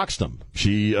she doxed them.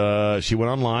 She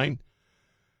went online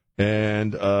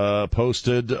and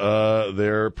posted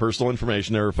their personal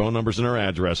information, their phone numbers and their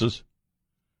addresses,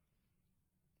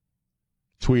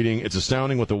 tweeting, "It's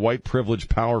astounding what the white privilege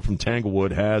power from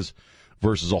Tanglewood has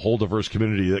versus a whole diverse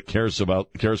community that cares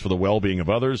for the well-being of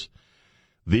others.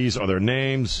 These are their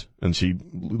names," and she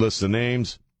lists the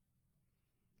names.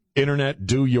 "Internet,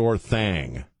 do your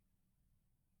thing."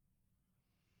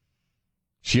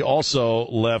 She also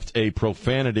left a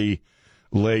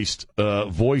profanity-laced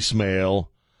voicemail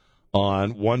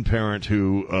on one parent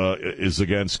who is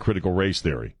against critical race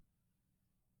theory.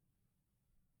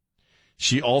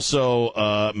 She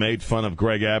also made fun of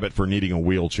Greg Abbott for needing a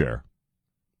wheelchair.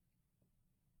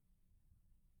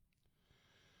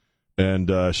 And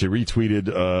she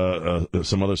retweeted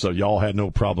some other stuff. "Y'all had no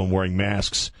problem wearing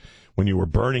masks when you were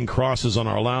burning crosses on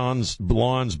our lawns,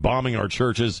 bombing our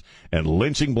churches, and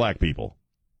lynching black people."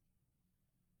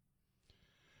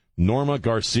 Norma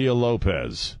Garcia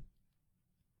Lopez.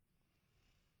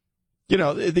 You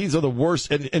know, these are the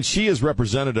worst, and she is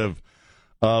representative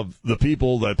of the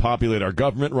people that populate our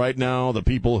government right now, the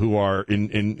people who are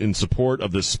in support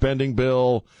of the spending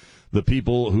bill, the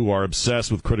people who are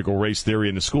obsessed with critical race theory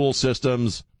in the school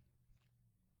systems.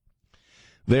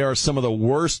 They are some of the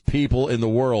worst people in the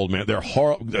world, man. They're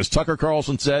horrible. As Tucker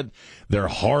Carlson said, they're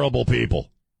horrible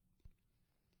people.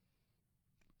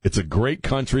 It's a great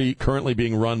country currently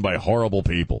being run by horrible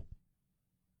people.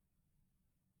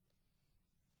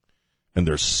 And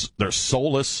they're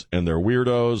soulless, and they're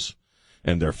weirdos,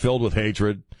 and they're filled with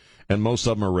hatred, and most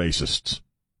of them are racists.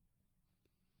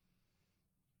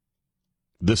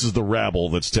 This is the rabble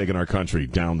that's taking our country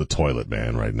down the toilet,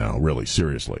 man, right now. Really,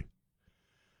 seriously.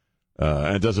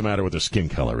 And it doesn't matter what their skin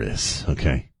color is,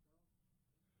 okay?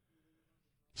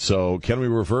 So, can we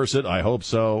reverse it? I hope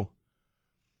so.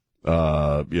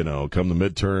 Come the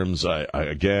midterms, I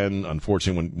again,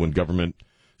 unfortunately, when government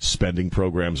spending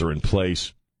programs are in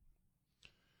place,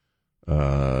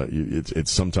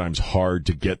 it's sometimes hard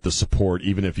to get the support,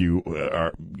 even if you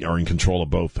are in control of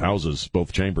both houses,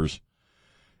 both chambers.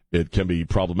 It can be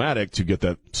problematic to get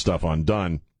that stuff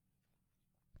undone.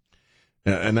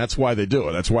 And that's why they do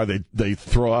it. That's why they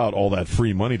throw out all that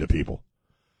free money to people.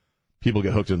 People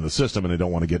get hooked into the system, and they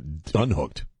don't want to get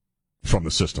unhooked from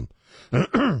the system.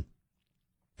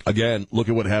 Again, look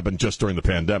at what happened just during the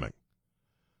pandemic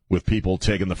with people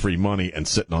taking the free money and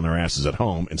sitting on their asses at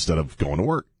home instead of going to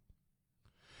work.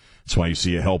 That's why you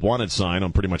see a help wanted sign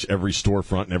on pretty much every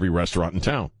storefront and every restaurant in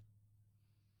town.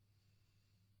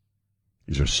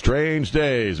 These are strange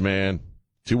days, man.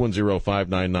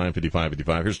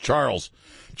 210-599-5555. Here's Charles.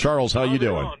 Charles, how you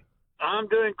doing? I'm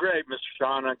doing great, Mr.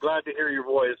 Sean. I'm glad to hear your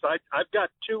voice. I've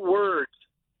got 2 words.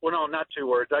 Well, no, not 2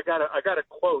 words. I got a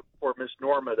quote for Miss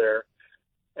Norma there,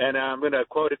 and I'm going to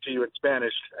quote it to you in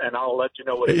Spanish, and I'll let you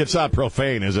know what it is. It's not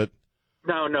profane, is it?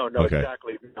 No, Okay.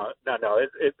 exactly. No.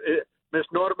 Miss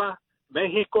Norma,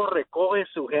 México recoge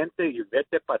su gente y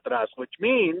vete para atrás, which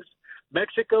means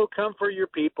Mexico, come for your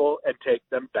people and take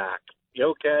them back.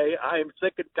 Okay? I am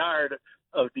sick and tired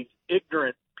of these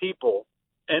ignorant people.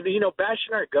 And,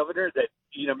 bashing our governor that,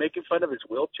 making fun of his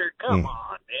wheelchair. Come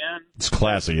on, man. It's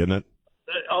classy, isn't it?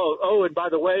 And by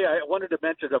the way, I wanted to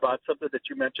mention about something that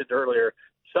you mentioned earlier.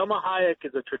 Selma Hayek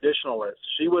is a traditionalist.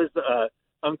 She was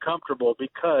uncomfortable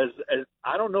because,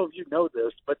 I don't know if you know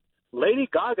this, but Lady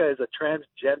Gaga is a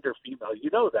transgender female. You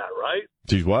know that, right?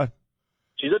 She's what?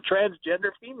 She's a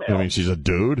transgender female. I mean, she's a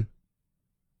dude?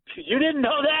 You didn't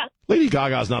know that? Lady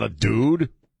Gaga's not a dude.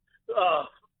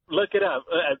 Look it up.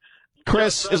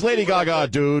 Chris, is Lady Gaga a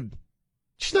dude?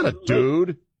 She's not a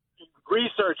dude.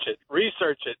 Research it.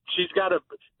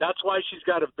 That's why she's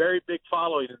got a very big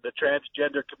following in the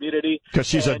transgender community. Because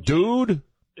she's a dude?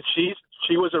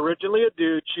 She was originally a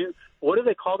dude. What do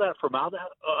they call that? Formaldehyde?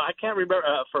 I can't remember.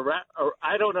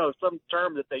 I don't know, some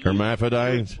term that they use.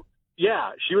 Hermaphrodite?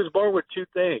 Yeah, she was born with two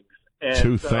things. And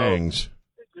two things?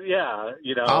 Yeah,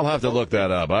 I'll have to look that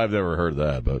up. I've never heard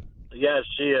that, but... Yes,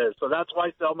 she is. So that's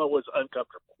why Selma was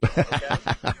uncomfortable. Okay?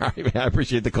 All right, man, I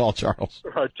appreciate the call, Charles.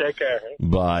 Take care.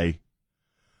 Bye.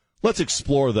 Let's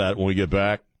explore that when we get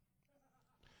back,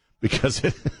 because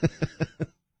it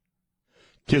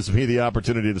gives me the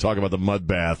opportunity to talk about the mud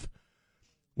bath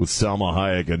with Selma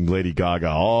Hayek and Lady Gaga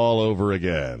all over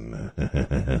again.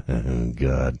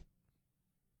 God.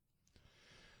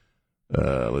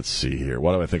 Let's see here.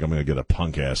 Why do I think I'm going to get a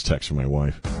punk-ass text from my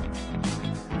wife?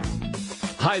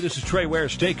 Hi, this is Trey Ware.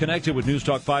 Stay connected with News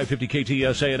Talk 550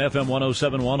 KTSA and FM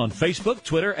 1071 on Facebook,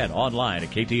 Twitter, and online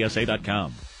at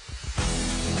KTSA.com.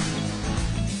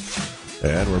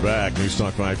 And we're back. News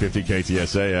Talk 550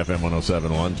 KTSA, FM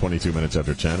 1071, 22 minutes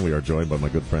after 10. We are joined by my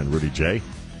good friend Rudy J.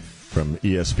 from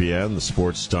ESPN, the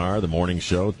Sports Star, the morning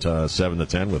show, 7 to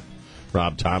 10 with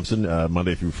Rob Thompson,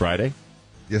 Monday through Friday.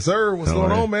 Yes, sir. What's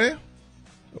going on, man?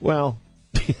 Well...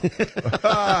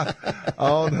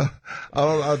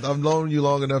 I've known you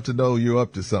long enough to know you're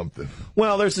up to something.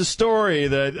 Well, there's a story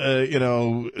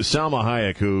that, Selma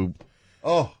Hayek, who...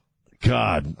 Oh.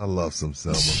 God. I love some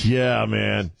Selma. Yeah,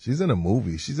 man. She's in a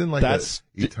movie. She's in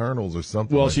Eternals or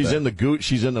something. Well, like she's that.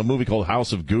 she's in a movie called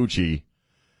House of Gucci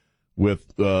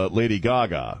with Lady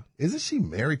Gaga. Isn't she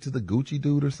married to the Gucci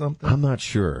dude or something? I'm not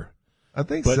sure. I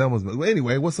think Selma's...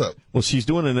 Anyway, what's up? Well, she's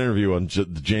doing an interview on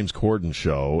the James Corden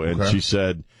show, and she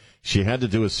said she had to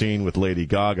do a scene with Lady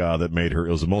Gaga that made her...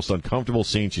 It was the most uncomfortable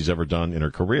scene she's ever done in her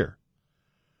career.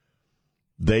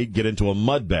 They get into a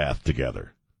mud bath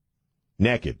together.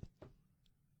 Naked.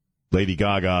 Lady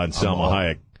Gaga and Selma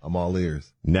Hayek. I'm all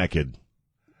ears. Naked.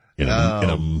 In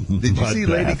a did you see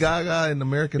bath. Lady Gaga in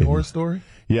American Horror Story?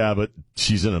 Yeah, but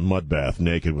she's in a mud bath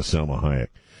naked with Selma Hayek.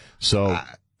 So...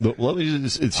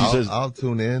 I'll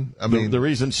tune in. I mean, the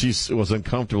reason she was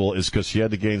uncomfortable is because she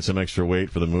had to gain some extra weight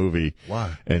for the movie.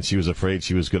 Why? And she was afraid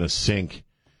she was going to sink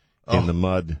in the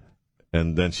mud.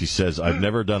 And then she says, I've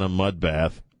never done a mud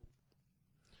bath.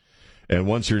 And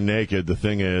once you're naked, the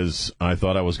thing is, I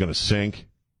thought I was going to sink.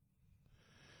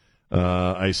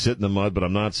 I sit in the mud, but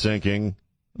I'm not sinking.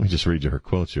 Let me just read you her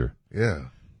quotes here. Yeah.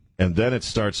 And then it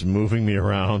starts moving me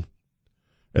around.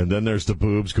 And then there's the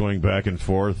boobs going back and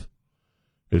forth.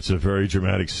 It's a very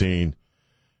dramatic scene,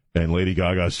 and Lady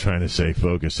Gaga's trying to stay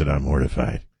focused, and I'm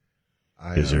mortified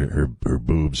because her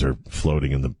boobs are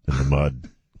floating in the mud.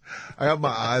 I have my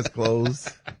eyes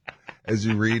closed as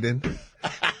you're reading,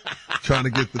 trying to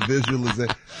get the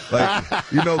visualization.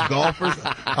 Like, golfers.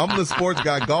 I'm the sports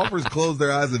guy. Golfers close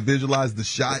their eyes and visualize the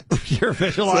shot. You're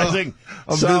visualizing.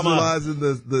 So I'm visualizing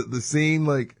the scene.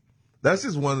 Like, that's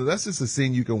just a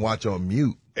scene you can watch on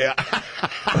mute. Yeah.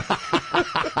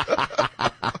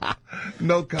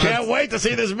 No concept. Can't wait to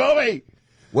see this movie.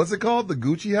 What's it called? The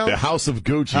Gucci House? The House of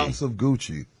Gucci. House of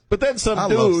Gucci. But then I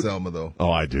love Selma, though.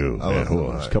 Oh, I do.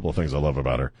 There's a couple of things I love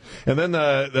about her. And then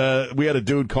we had a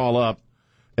dude call up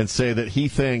and say that he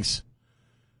thinks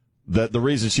that the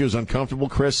reason she was uncomfortable,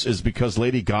 Chris, is because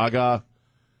Lady Gaga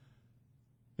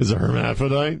is a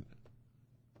hermaphrodite.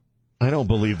 I don't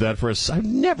believe that I've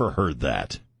never heard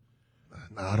that.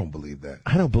 No, I don't believe that.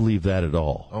 I don't believe that at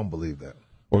all. I don't believe that.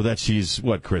 Or that she's,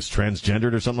 Chris,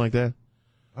 transgendered or something like that?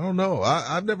 I don't know.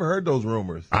 I've never heard those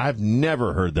rumors. I've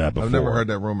never heard that before. I've never heard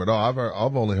that rumor at all.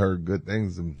 I've only heard good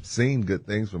things and seen good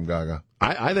things from Gaga.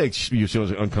 I think she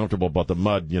was uncomfortable about the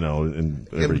mud, in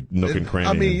every nook and cranny.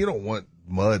 I mean, you don't want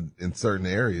mud in certain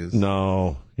areas.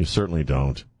 No, you certainly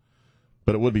don't.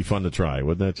 But it would be fun to try,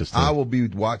 wouldn't it? I will be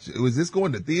watching. Was this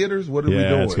going to theaters? What are we doing?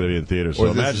 Yeah, it's going to be in theaters. So or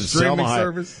is imagine this a streaming Selma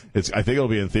service? I think it'll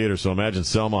be in theaters. So imagine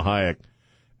Selma Hayek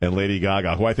and Lady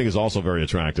Gaga, who I think is also very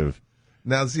attractive.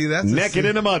 Now, see, that's naked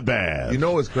in a mud bath. You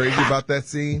know what's crazy about that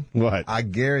scene? What? I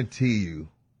guarantee you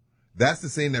That's the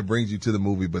scene that brings you to the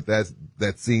movie, but that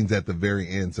scene's at the very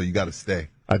end, so you got to stay.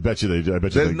 I bet you they do.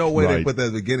 There's no way they put that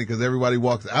at the beginning because everybody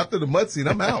walks after the mud scene.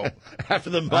 I'm out. After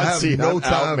the mud scene, I have no I'm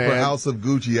time out, for man. House of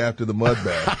Gucci after the mud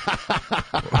bath.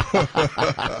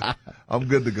 I'm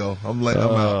good to go. I'm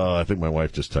out. I think my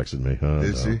wife just texted me.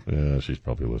 Is she? Yeah, she's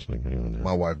probably listening. Hang on here.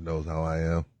 My wife knows how I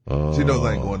am. She knows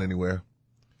I ain't going anywhere.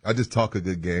 I just talk a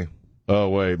good game. Oh,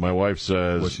 wait. My wife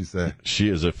says. What'd she say? She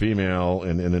is a female.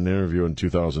 In an interview in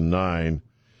 2009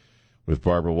 with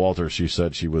Barbara Walters, she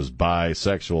said she was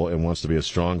bisexual and wants to be a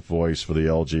strong voice for the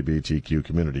LGBTQ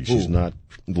community. She's not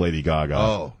Lady Gaga.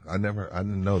 Oh, I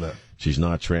didn't know that. She's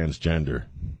not transgender.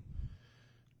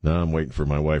 Now I'm waiting for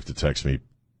my wife to text me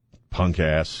punk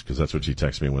ass, because that's what she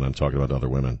texts me when I'm talking about other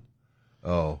women.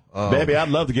 Baby, I'd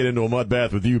love to get into a mud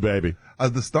bath with you, baby.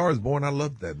 The Star is Born, I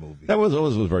loved that movie. That was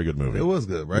a very good movie. It was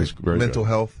good, right? It was very Mental good.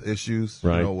 health issues,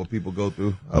 right? You know, what people go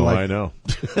through. I know.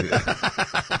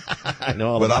 I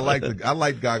know. But I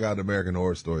liked Gaga the American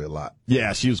Horror Story a lot.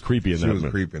 Yeah, she was creepy in that movie. She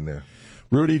was creepy in there.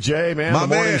 Rudy J, man, My the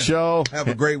morning man. show. Have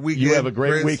a great weekend. You have a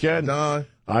great Chris, weekend. Don,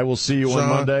 I will see you on Sean.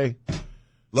 Monday.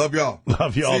 Love y'all.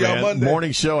 Love y'all, See y'all man. Monday.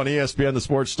 Morning show on ESPN, the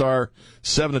Sports Star,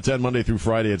 7 to 10 Monday through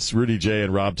Friday. It's Rudy J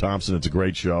and Rob Thompson. It's a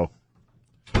great show.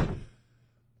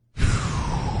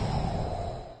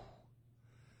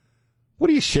 What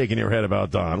are you shaking your head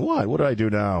about, Don? What? What do I do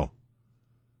now?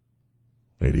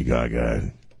 Lady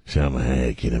Gaga, Salma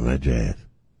Hayek in a mud bath.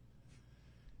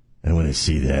 I want to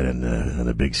see that on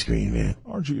the big screen, man.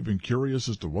 Aren't you even curious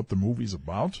as to what the movie's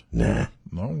about? Nah.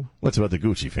 No? What's about the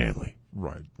Gucci family?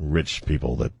 Right. Rich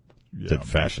people that did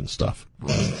fashion stuff.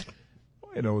 Right.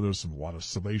 You know, there's a lot of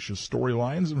salacious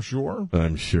storylines, I'm sure.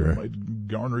 I'm sure. Might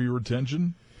garner your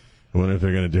attention. I wonder if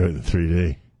they're going to do it in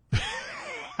 3D.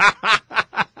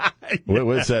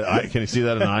 What's that? Can you see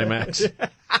that in IMAX?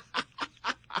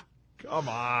 Come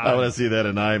on. I want to see that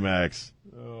in IMAX.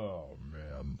 Oh,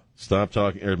 man. Stop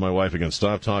talking. Here's my wife again.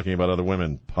 Stop talking about other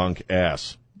women. Punk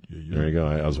ass. There you go.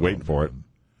 I was waiting for it.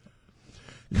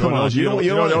 Come on. You know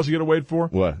what else you got to wait for?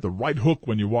 What? The right hook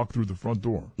when you walk through the front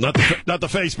door. Not the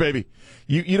face, baby.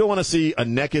 You don't want to see a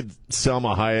naked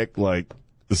Salma Hayek like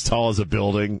as tall as a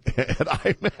building at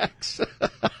IMAX.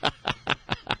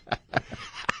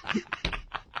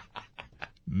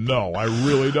 No, I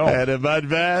really don't. At a mud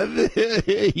bath?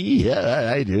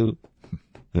 Yeah, I do.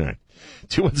 All right.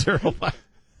 210.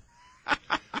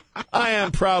 I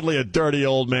am proudly a dirty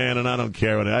old man, and I don't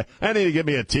care what I need to get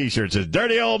me a T-shirt that says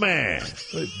 "Dirty Old Man."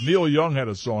 Neil Young had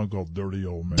a song called "Dirty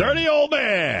Old Man." Dirty Old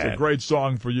Man. It's a great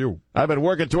song for you. I've been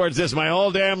working towards this my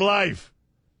whole damn life.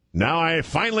 Now I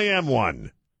finally am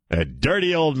one. A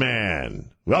dirty old man.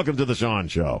 Welcome to the Sean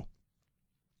Show.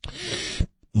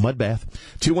 Mud bath.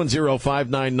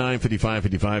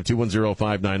 210-599-5555.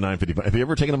 210-599-55. Have you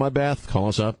ever taken a mud bath? Call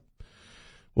us up.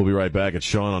 We'll be right back. It's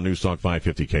Sean on News Talk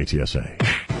 550 KTSA.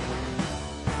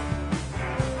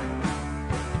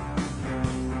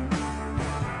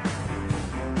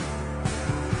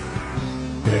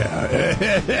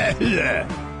 Yeah.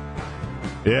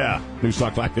 Yeah. News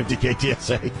Talk 550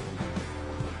 KTSA.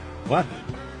 What?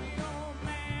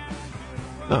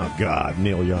 Oh, God.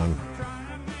 Neil Young.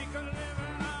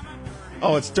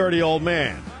 Oh, it's Dirty Old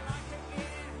Man.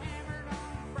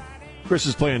 Chris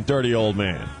is playing Dirty Old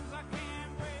Man.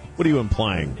 What are you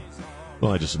implying?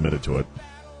 Well, I just admitted to it.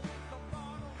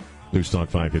 News Talk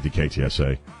 550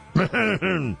 KTSA.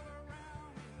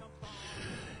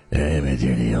 I'm a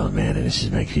dirty old man, and this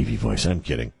is my creepy voice. I'm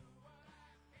kidding.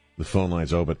 The phone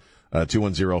line's open.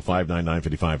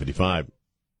 210-599-5555.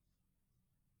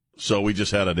 So we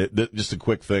just had just a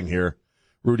quick thing here.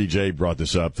 Rudy J brought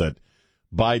this up, that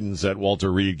Biden's at Walter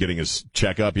Reed getting his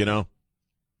checkup, you know?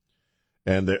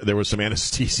 And there was some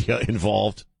anesthesia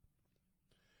involved.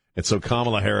 And so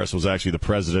Kamala Harris was actually the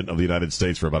president of the United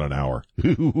States for about an hour.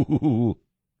 Doesn't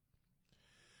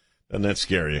that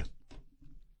scare you?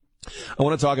 I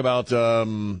want to talk about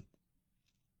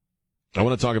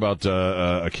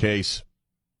a case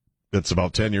that's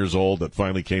about 10 years old that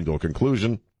finally came to a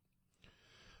conclusion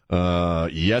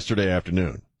yesterday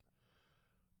afternoon.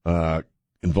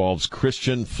 Involves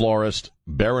Christian florist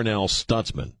Baronelle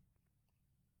Stutzman.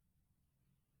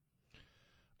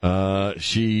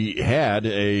 She had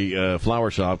a flower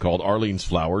shop called Arlene's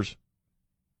Flowers.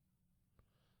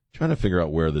 Trying to figure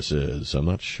out where this is. I'm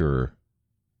not sure.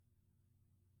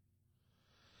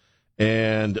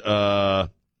 And a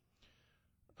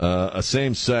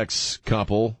same-sex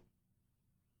couple,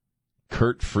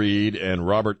 Kurt Fried and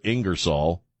Robert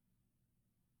Ingersoll,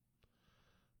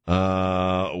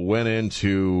 went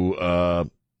into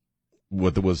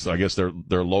what was, I guess,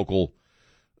 their local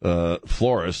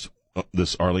florist,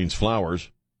 this Arlene's Flowers,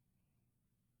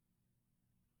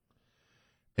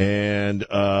 And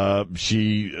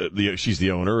she's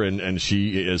the owner, and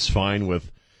she is fine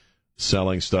with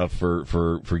selling stuff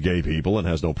for gay people and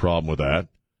has no problem with that.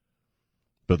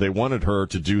 But they wanted her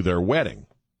to do their wedding.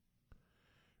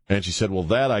 And she said, well,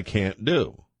 that I can't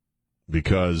do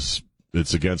because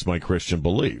it's against my Christian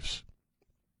beliefs.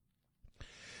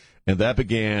 And that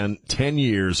began 10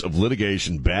 years of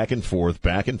litigation back and forth,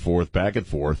 back and forth, back and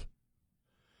forth.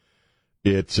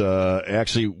 It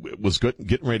actually was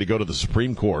getting ready to go to the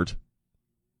Supreme Court.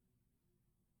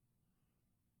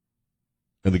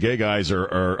 And the gay guys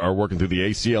are working through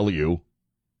the ACLU.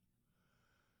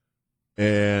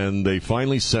 And they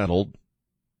finally settled.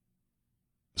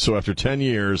 So after 10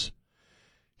 years,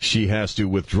 she has to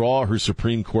withdraw her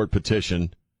Supreme Court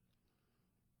petition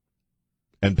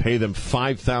and pay them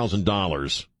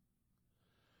 $5,000.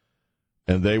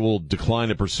 And they will decline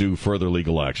to pursue further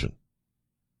legal action.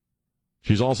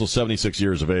 She's also 76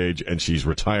 years of age, and she's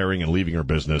retiring and leaving her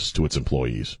business to its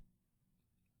employees.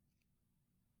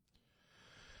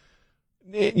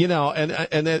 You know, and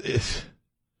that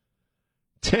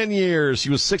 10 years. She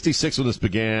was 66 when this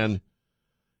began.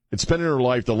 It's been in her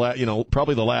life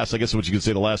probably the last, I guess what you could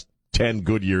say, the last 10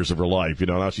 good years of her life. You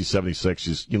know, now she's 76.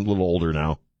 She's a little older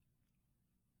now.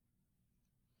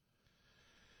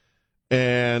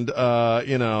 And, the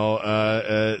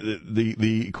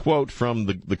quote from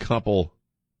the couple,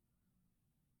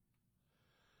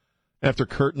 after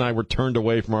Kurt and I were turned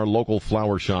away from our local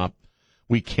flower shop,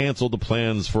 we canceled the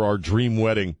plans for our dream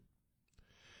wedding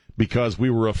because we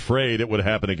were afraid it would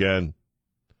happen again.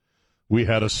 We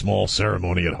had a small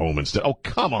ceremony at home instead. Oh,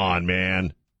 come on,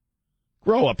 man.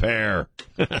 Grow a pair.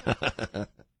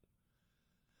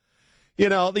 You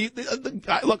know,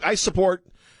 look, I support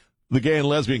the gay and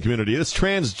lesbian community. This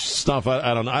trans stuff,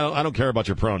 I don't care about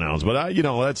your pronouns, but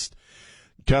that's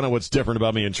kind of what's different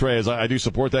about me and Trey is I do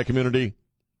support that community.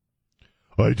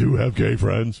 I do have gay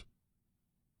friends,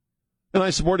 and I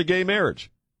support a gay marriage.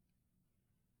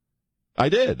 I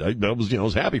did. I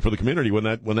was happy for the community when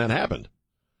that happened.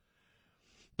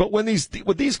 But what this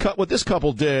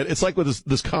couple did, it's like with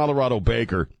this Colorado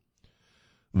baker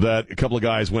that a couple of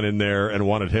guys went in there and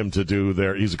wanted him to do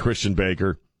he's a Christian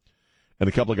baker. And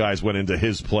a couple of guys went into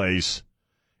his place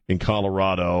in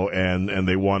Colorado, and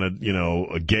they wanted,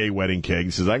 a gay wedding cake.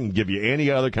 He says, I can give you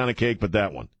any other kind of cake but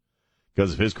that one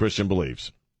because of his Christian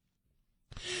beliefs.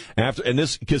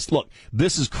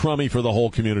 This is crummy for the whole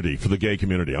community, for the gay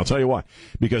community. I'll tell you why.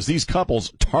 Because these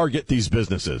couples target these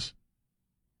businesses.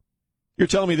 You're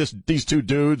telling me these two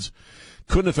dudes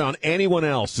couldn't have found anyone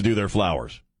else to do their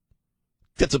flowers?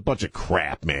 That's a bunch of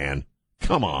crap, man.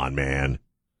 Come on, man.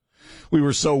 We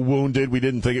were so wounded, we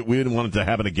didn't want it to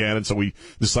happen again, and so we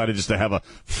decided just to have a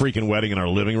freaking wedding in our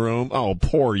living room. Oh,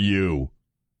 poor you.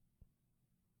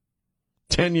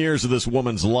 10 years of this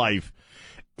woman's life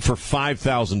for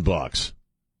 $5,000.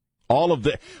 All of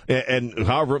and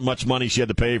however much money she had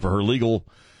to pay for her legal,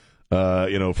 for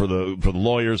the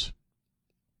lawyers.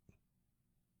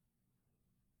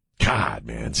 God,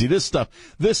 man. See, this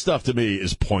stuff to me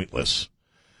is pointless.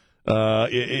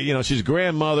 She's a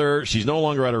grandmother. She's no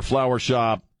longer at her flower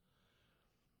shop.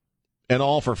 And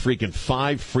all for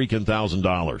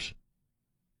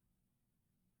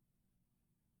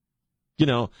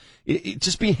 $5,000.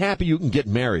 Just be happy you can get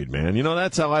married, man.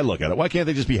 That's how I look at it. Why can't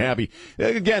they just be happy?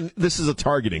 Again, this is a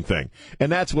targeting thing.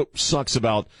 And that's what sucks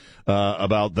about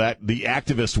that. The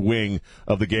activist wing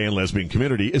of the gay and lesbian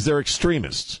community is they're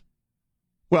extremists.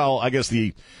 Well, I guess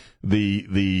the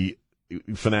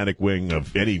fanatic wing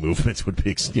of any movements would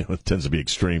be, it tends to be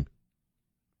extreme.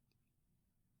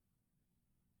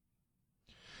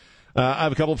 I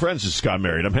have a couple of friends who just got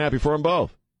married. I'm happy for them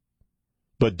both.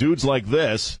 But dudes like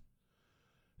this,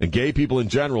 and gay people in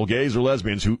general, gays or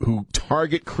lesbians, who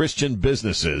target Christian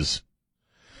businesses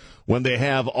when they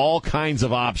have all kinds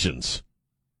of options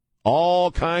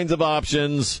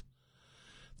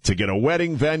to get a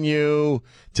wedding venue,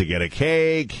 to get a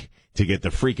cake, to get the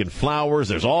freaking flowers.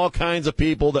 There's all kinds of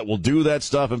people that will do that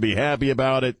stuff and be happy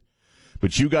about it.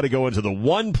 But you got to go into the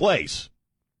one place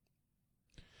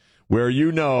where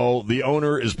the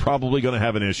owner is probably going to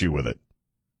have an issue with it.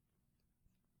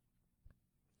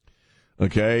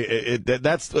 Okay?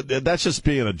 That's just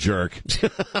being a jerk.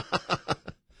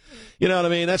 You know what I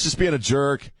mean? That's just being a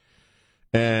jerk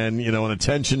and, an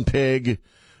attention pig.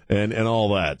 And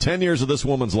all that. 10 years of this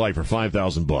woman's life for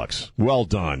 $5,000. Well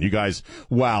done. You guys,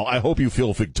 wow, I hope you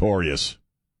feel victorious.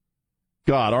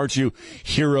 God, aren't you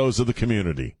heroes of the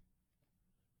community?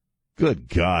 Good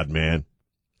God, man.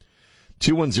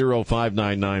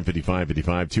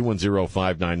 210-599-5555.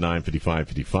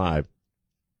 210-599-5555.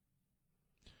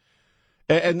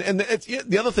 And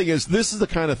the other thing is, this is the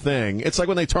kind of thing. It's like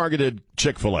when they targeted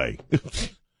Chick-fil-A.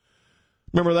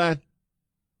 Remember that?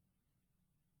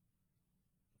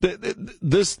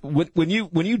 When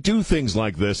you do things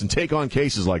like this and take on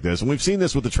cases like this, and we've seen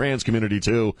this with the trans community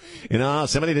too.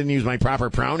 Somebody didn't use my proper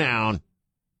pronoun.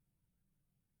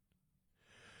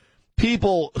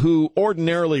 People who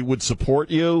ordinarily would support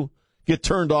you get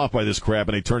turned off by this crap,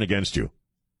 and they turn against you.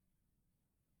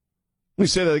 Let me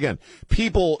say that again.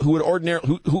 People who would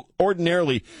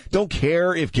ordinarily don't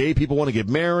care if gay people want to get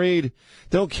married,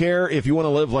 don't care if you want to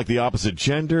live like the opposite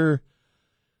gender,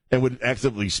 and would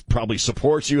actively probably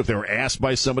support you if they were asked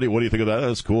by somebody, what do you think of that?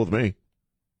 That's cool with me.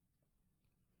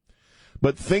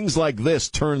 But things like this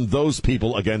turn those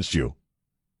people against you.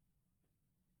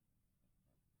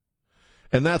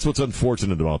 And that's what's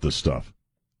unfortunate about this stuff.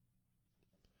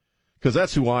 Because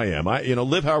that's who I am.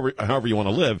 Live however you want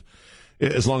to live,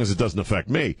 as long as it doesn't affect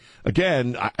me.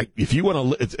 Again, if you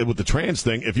want to, with the trans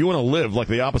thing, if you want to live like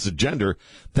the opposite gender,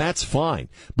 that's fine.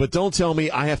 But don't tell me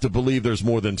I have to believe there's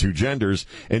more than two genders,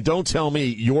 and don't tell me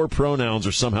your pronouns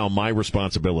are somehow my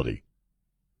responsibility.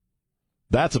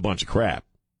 That's a bunch of crap.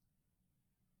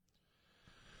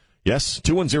 Yes,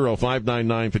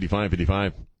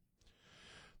 210-599-5555.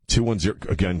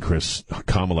 210, again, Chris,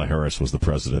 Kamala Harris was the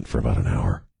president for about an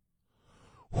hour.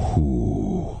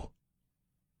 Ooh.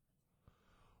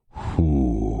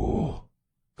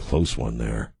 Close one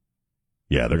there.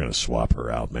 Yeah, they're going to swap her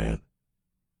out, man.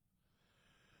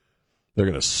 They're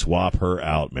going to swap her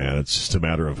out, man. It's just a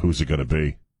matter of who's it going to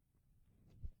be.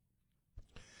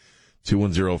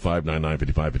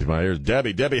 210-599-5555. Here's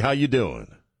Debbie. Debbie, how you doing?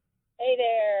 Hey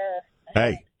there.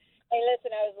 Hey. Hey,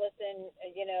 listen, I was listening,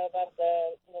 about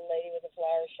the lady with the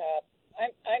flower shop.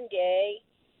 I'm gay,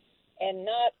 and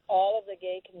not all of the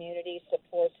gay community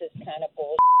supports this kind of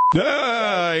bullshit. You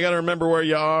got to remember where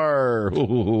you are.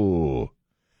 Ooh.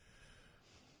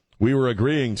 We were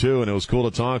agreeing, too, and it was cool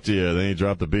to talk to you. Then you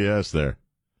dropped the BS there.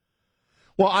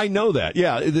 Well, I know that.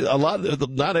 Yeah,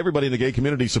 not everybody in the gay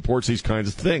community supports these kinds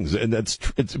of things, and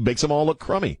it makes them all look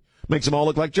crummy. Makes them all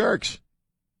look like jerks.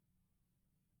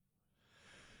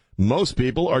 Most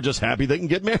people are just happy they can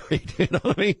get married. You know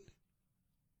what I mean?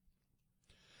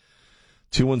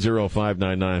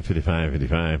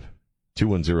 210-599-5555.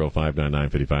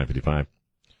 210-599-5555.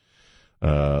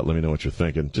 Let me know what you're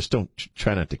thinking. Just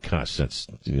try not to cuss. That's,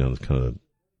 kind of the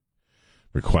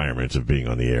requirements of being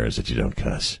on the air is that you don't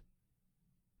cuss.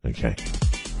 Okay.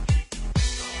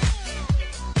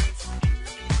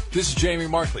 This is Jamie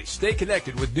Markley. Stay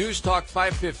connected with News Talk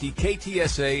 550,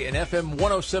 KTSA, and FM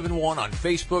 1071 on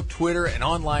Facebook, Twitter, and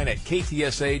online at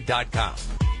ktsa.com.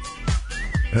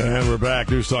 And we're back.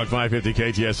 News Talk 550,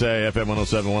 KTSA, FM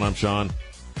 1071. I'm Sean.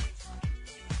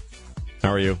 How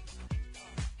are you?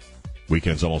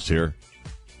 Weekend's almost here.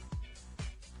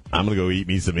 I'm going to go eat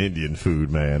me some Indian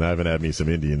food, man. I haven't had me some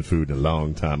Indian food in a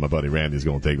long time. My buddy Randy's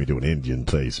going to take me to an Indian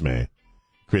place, man.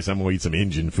 Chris, I'm going to eat some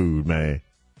Indian food, man.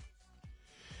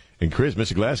 And Chris,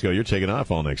 Mr. Glasgow, you're taking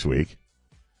off all next week.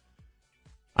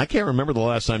 I can't remember the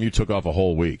last time you took off a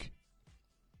whole week.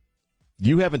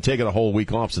 You haven't taken a whole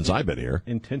week off since I've been here.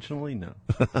 Intentionally, no.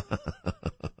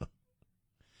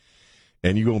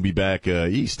 And you're going to be back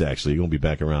east, actually. You're going to be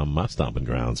back around my stomping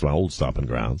grounds, my old stomping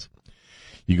grounds.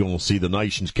 You going to see the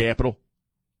nation's capital?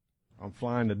 I'm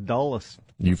flying to Dulles.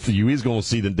 You is going to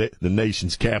see the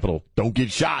nation's capital. Don't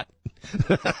get shot.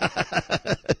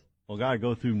 Well, got to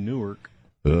go through Newark.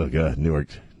 Oh, God, Newark.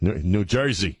 New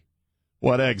Jersey.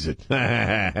 What exit?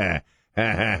 That's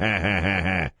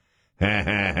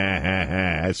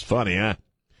funny, huh?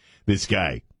 This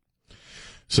guy.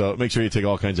 So make sure you take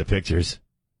all kinds of pictures.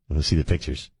 I want to see the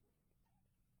pictures.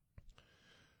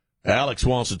 Alex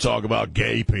wants to talk about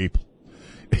gay people.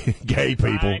 Gay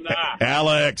people.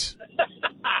 Alex.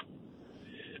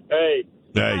 Hey,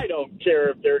 I don't care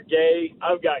if they're gay.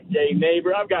 I've got gay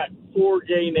neighbors. I've got 4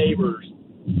 gay neighbors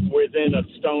within a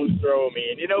stone's throw of me.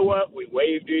 And you know what? We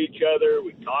wave to each other.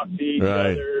 We talk to each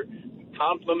other. We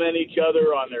compliment each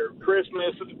other on their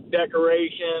Christmas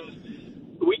decorations.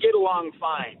 We get along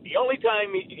fine. The only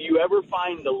time you ever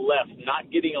find the left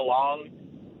not getting along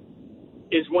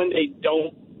is when they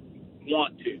don't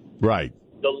want to. Right.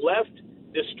 The left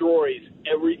destroys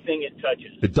everything it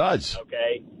touches. It does.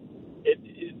 Okay?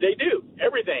 They do.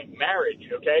 Everything. Marriage,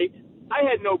 okay? I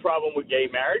had no problem with gay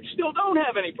marriage. Still don't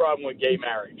have any problem with gay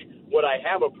marriage. What I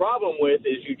have a problem with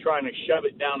is you trying to shove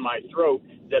it down my throat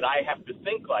that I have to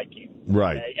think like you.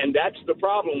 Right. Okay? And that's the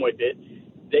problem with it.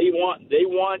 They want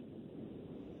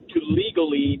to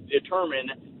legally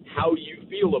determine how you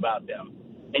feel about them.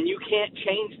 And you can't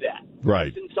change that. Right.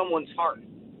 It's in someone's heart.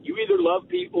 You either love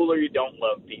people or you don't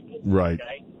love people. Right.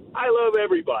 Okay? I love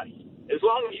everybody as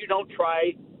long as you don't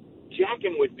try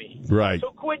jacking with me. Right.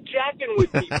 So quit jacking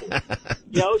with people.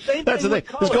 Same That's thing the with thing.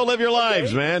 color. Just go live your lives,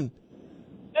 okay? man.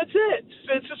 That's it.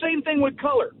 It's the same thing with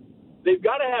color. They've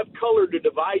got to have color to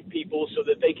divide people so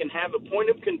that they can have a point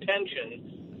of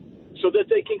contention so that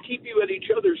they can keep you at each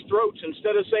other's throats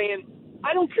instead of saying,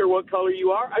 I don't care what color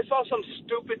you are. I saw some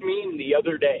stupid meme the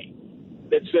other day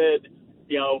that said,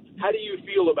 how do you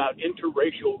feel about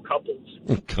interracial couples?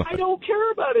 God. I don't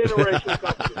care about interracial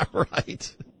couples.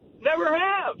 Right. Never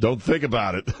have. Don't think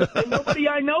about it. And nobody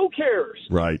I know cares.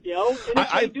 Right. And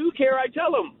if they do care, I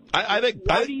tell them.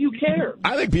 Why do you care?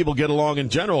 I think people get along in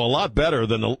general a lot better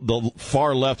than the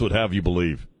far left would have you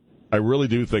believe. I really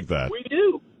do think that. We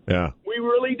do. Yeah. We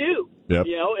really do. Yep.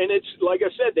 And it's like I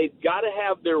said, they've got to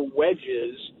have their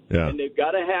wedges, and they've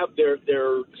got to have their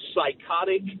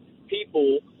psychotic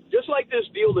people, just like this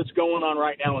deal that's going on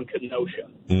right now in Kenosha.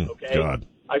 Okay. God.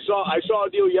 I saw a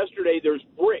deal yesterday. There's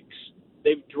bricks.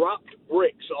 They've dropped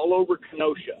bricks all over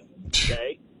Kenosha.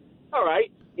 Okay. All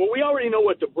right. Well, we already know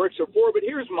what the bricks are for, but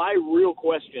here's my real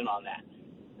question on that.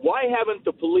 Why haven't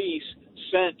the police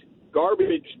sent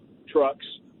garbage trucks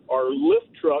or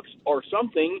lift trucks or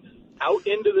something out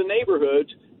into the neighborhoods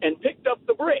and picked up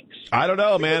the bricks? I don't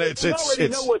know, man. We already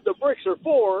know what the bricks are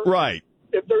for. Right.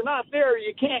 If they're not there,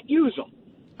 you can't use them.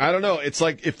 I don't know. It's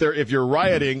like if you're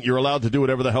rioting, you're allowed to do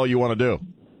whatever the hell you want to do.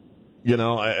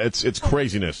 It's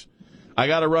craziness. I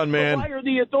got to run, man. But why are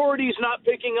the authorities not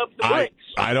picking up the bricks?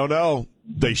 I don't know.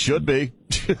 They should be.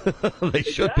 They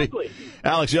should be.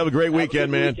 Alex, you have a great weekend,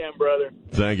 man. Weekend, brother.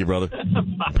 Thank you, brother.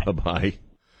 Bye-bye.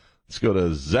 Let's go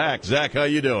to Zach. Zach, how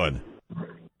you doing?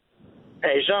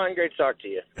 Hey, Sean, great to talk to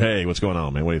you. Hey, what's going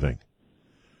on, man? What do you think?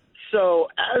 So,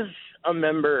 as a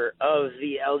member of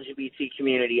the LGBT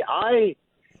community, I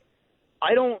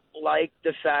don't like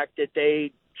the fact that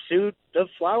they sued the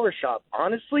flower shop.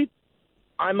 Honestly,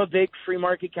 I'm a big free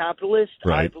market capitalist.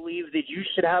 Right. I believe that you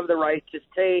should have the right to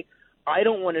say, I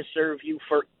don't want to serve you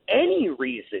for any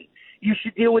reason. You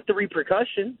should deal with the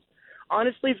repercussions.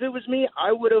 Honestly, if it was me,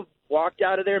 I would have walked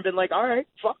out of there and been like, all right,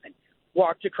 fine.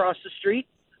 Walked across the street,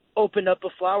 opened up a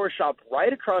flower shop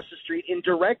right across the street in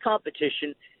direct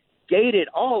competition, gated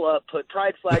all up, put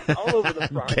pride flags all over the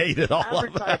front, Gated all up.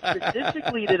 advertised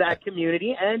specifically to that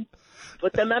community, and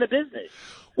put them out of business.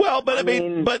 Well, but I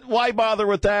mean, but why bother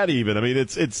with that even? I mean,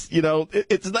 it's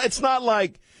not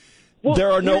like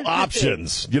there are no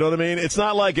options. You know what I mean? It's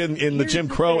not like in the Jim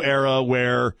Crow era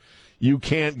where you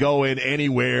can't go in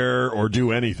anywhere or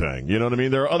do anything. You know what I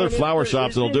mean? There are other flower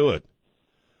shops that'll do it.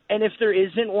 And if there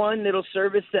isn't one that'll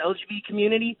service the LGBT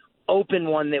community, open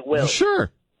one that will.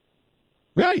 Sure.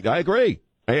 Right. I agree.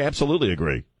 I absolutely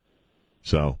agree.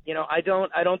 So. I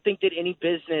don't think that any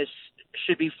business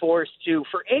should be forced to,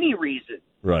 for any reason,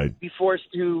 be forced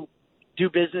to do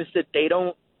business that they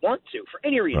don't want to, for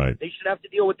any reason. Right. They should have to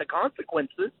deal with the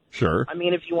consequences. Sure. I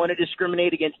mean, if you want to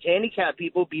discriminate against handicapped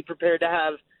people, be prepared to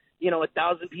have,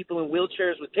 1,000 people in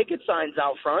wheelchairs with picket signs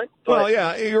out front. But, well,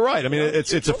 yeah, you're right. I mean,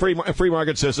 it's a free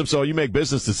market system, so you make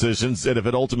business decisions, and if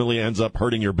it ultimately ends up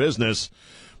hurting your business,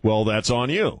 well, that's on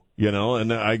you,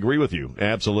 and I agree with you.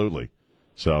 Absolutely.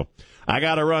 So, I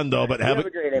got to run, though, but have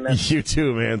a great day, man. You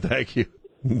too, man. Thank you.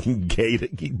 Gate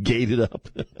it up.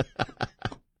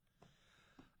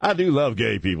 I do love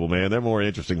gay people, man. They're more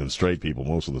interesting than straight people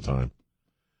most of the time.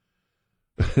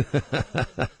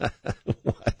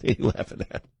 What are you laughing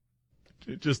at?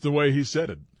 Just the way he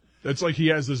said it. It's like he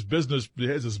has this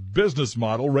business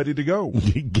model ready to go.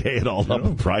 Gay it all up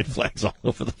with pride flags all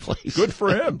over the place. Good for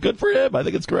him. Good for him. I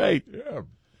think it's great. Yeah.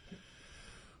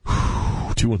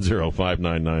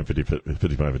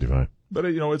 210-599-5555. But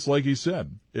it's like he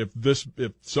said.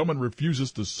 If someone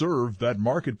refuses to serve that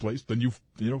marketplace, then you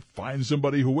find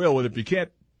somebody who will, and if you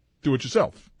can't, do it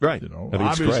yourself. Right.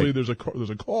 Obviously there's a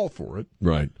call for it.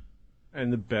 Right.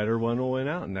 And the better one will win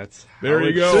out, and that's there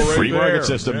you go. Right free market there.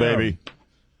 system, baby.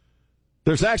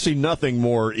 There's actually nothing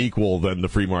more equal than the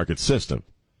free market system.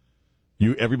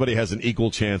 Everybody has an equal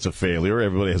chance of failure.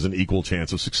 Everybody has an equal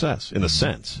chance of success, in a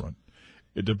sense. Right.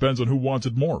 It depends on who wants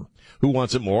it more. Who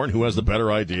wants it more, and who has the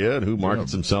better idea, and who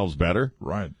markets themselves better.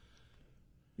 Right.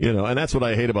 And that's what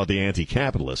I hate about the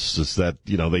anti-capitalists, is that,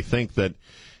 they think that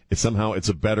somehow it's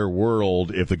a better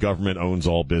world if the government owns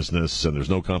all business and there's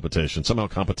no competition. Somehow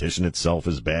competition itself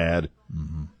is bad.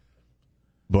 Mm-hmm.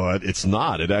 But it's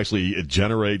not. It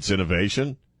generates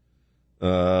innovation.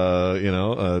 When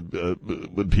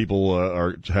people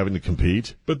are having to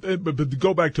compete. But to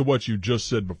go back to what you just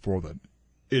said before that,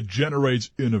 it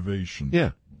generates innovation.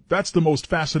 Yeah. That's the most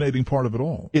fascinating part of it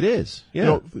all. It is.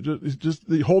 Yeah. Just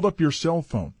hold up your cell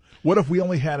phone. What if we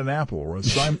only had an Apple or a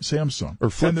Samsung? Or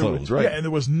flip phones, right? Yeah, and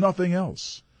there was nothing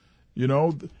else. You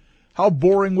know, how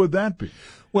boring would that be?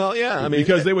 Well, yeah, I mean,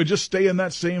 because they would just stay in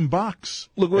that same box.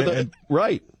 Look what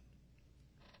right.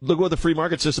 Look what the free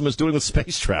market system is doing with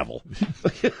space travel.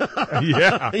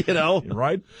 Yeah. You know?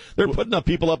 Right? They're putting up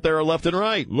people up there left and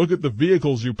right. Look at the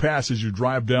vehicles you pass as you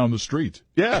drive down the street.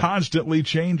 Yeah. Constantly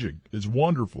changing. It's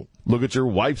wonderful. Look at your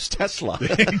wife's Tesla.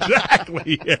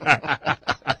 Exactly. Yeah.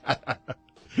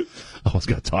 I was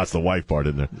going to toss the wife part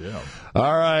in there. Yeah.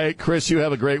 All right, Chris, you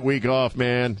have a great week off,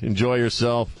 man. Enjoy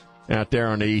yourself out there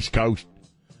on the East Coast.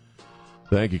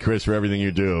 Thank you, Chris, for everything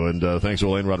you do. And thanks to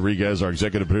Elaine Rodriguez, our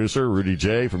executive producer, Rudy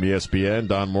J. from ESPN,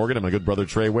 Don Morgan, and my good brother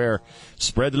Trey Ware.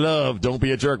 Spread the love. Don't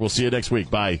be a jerk. We'll see you next week.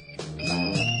 Bye.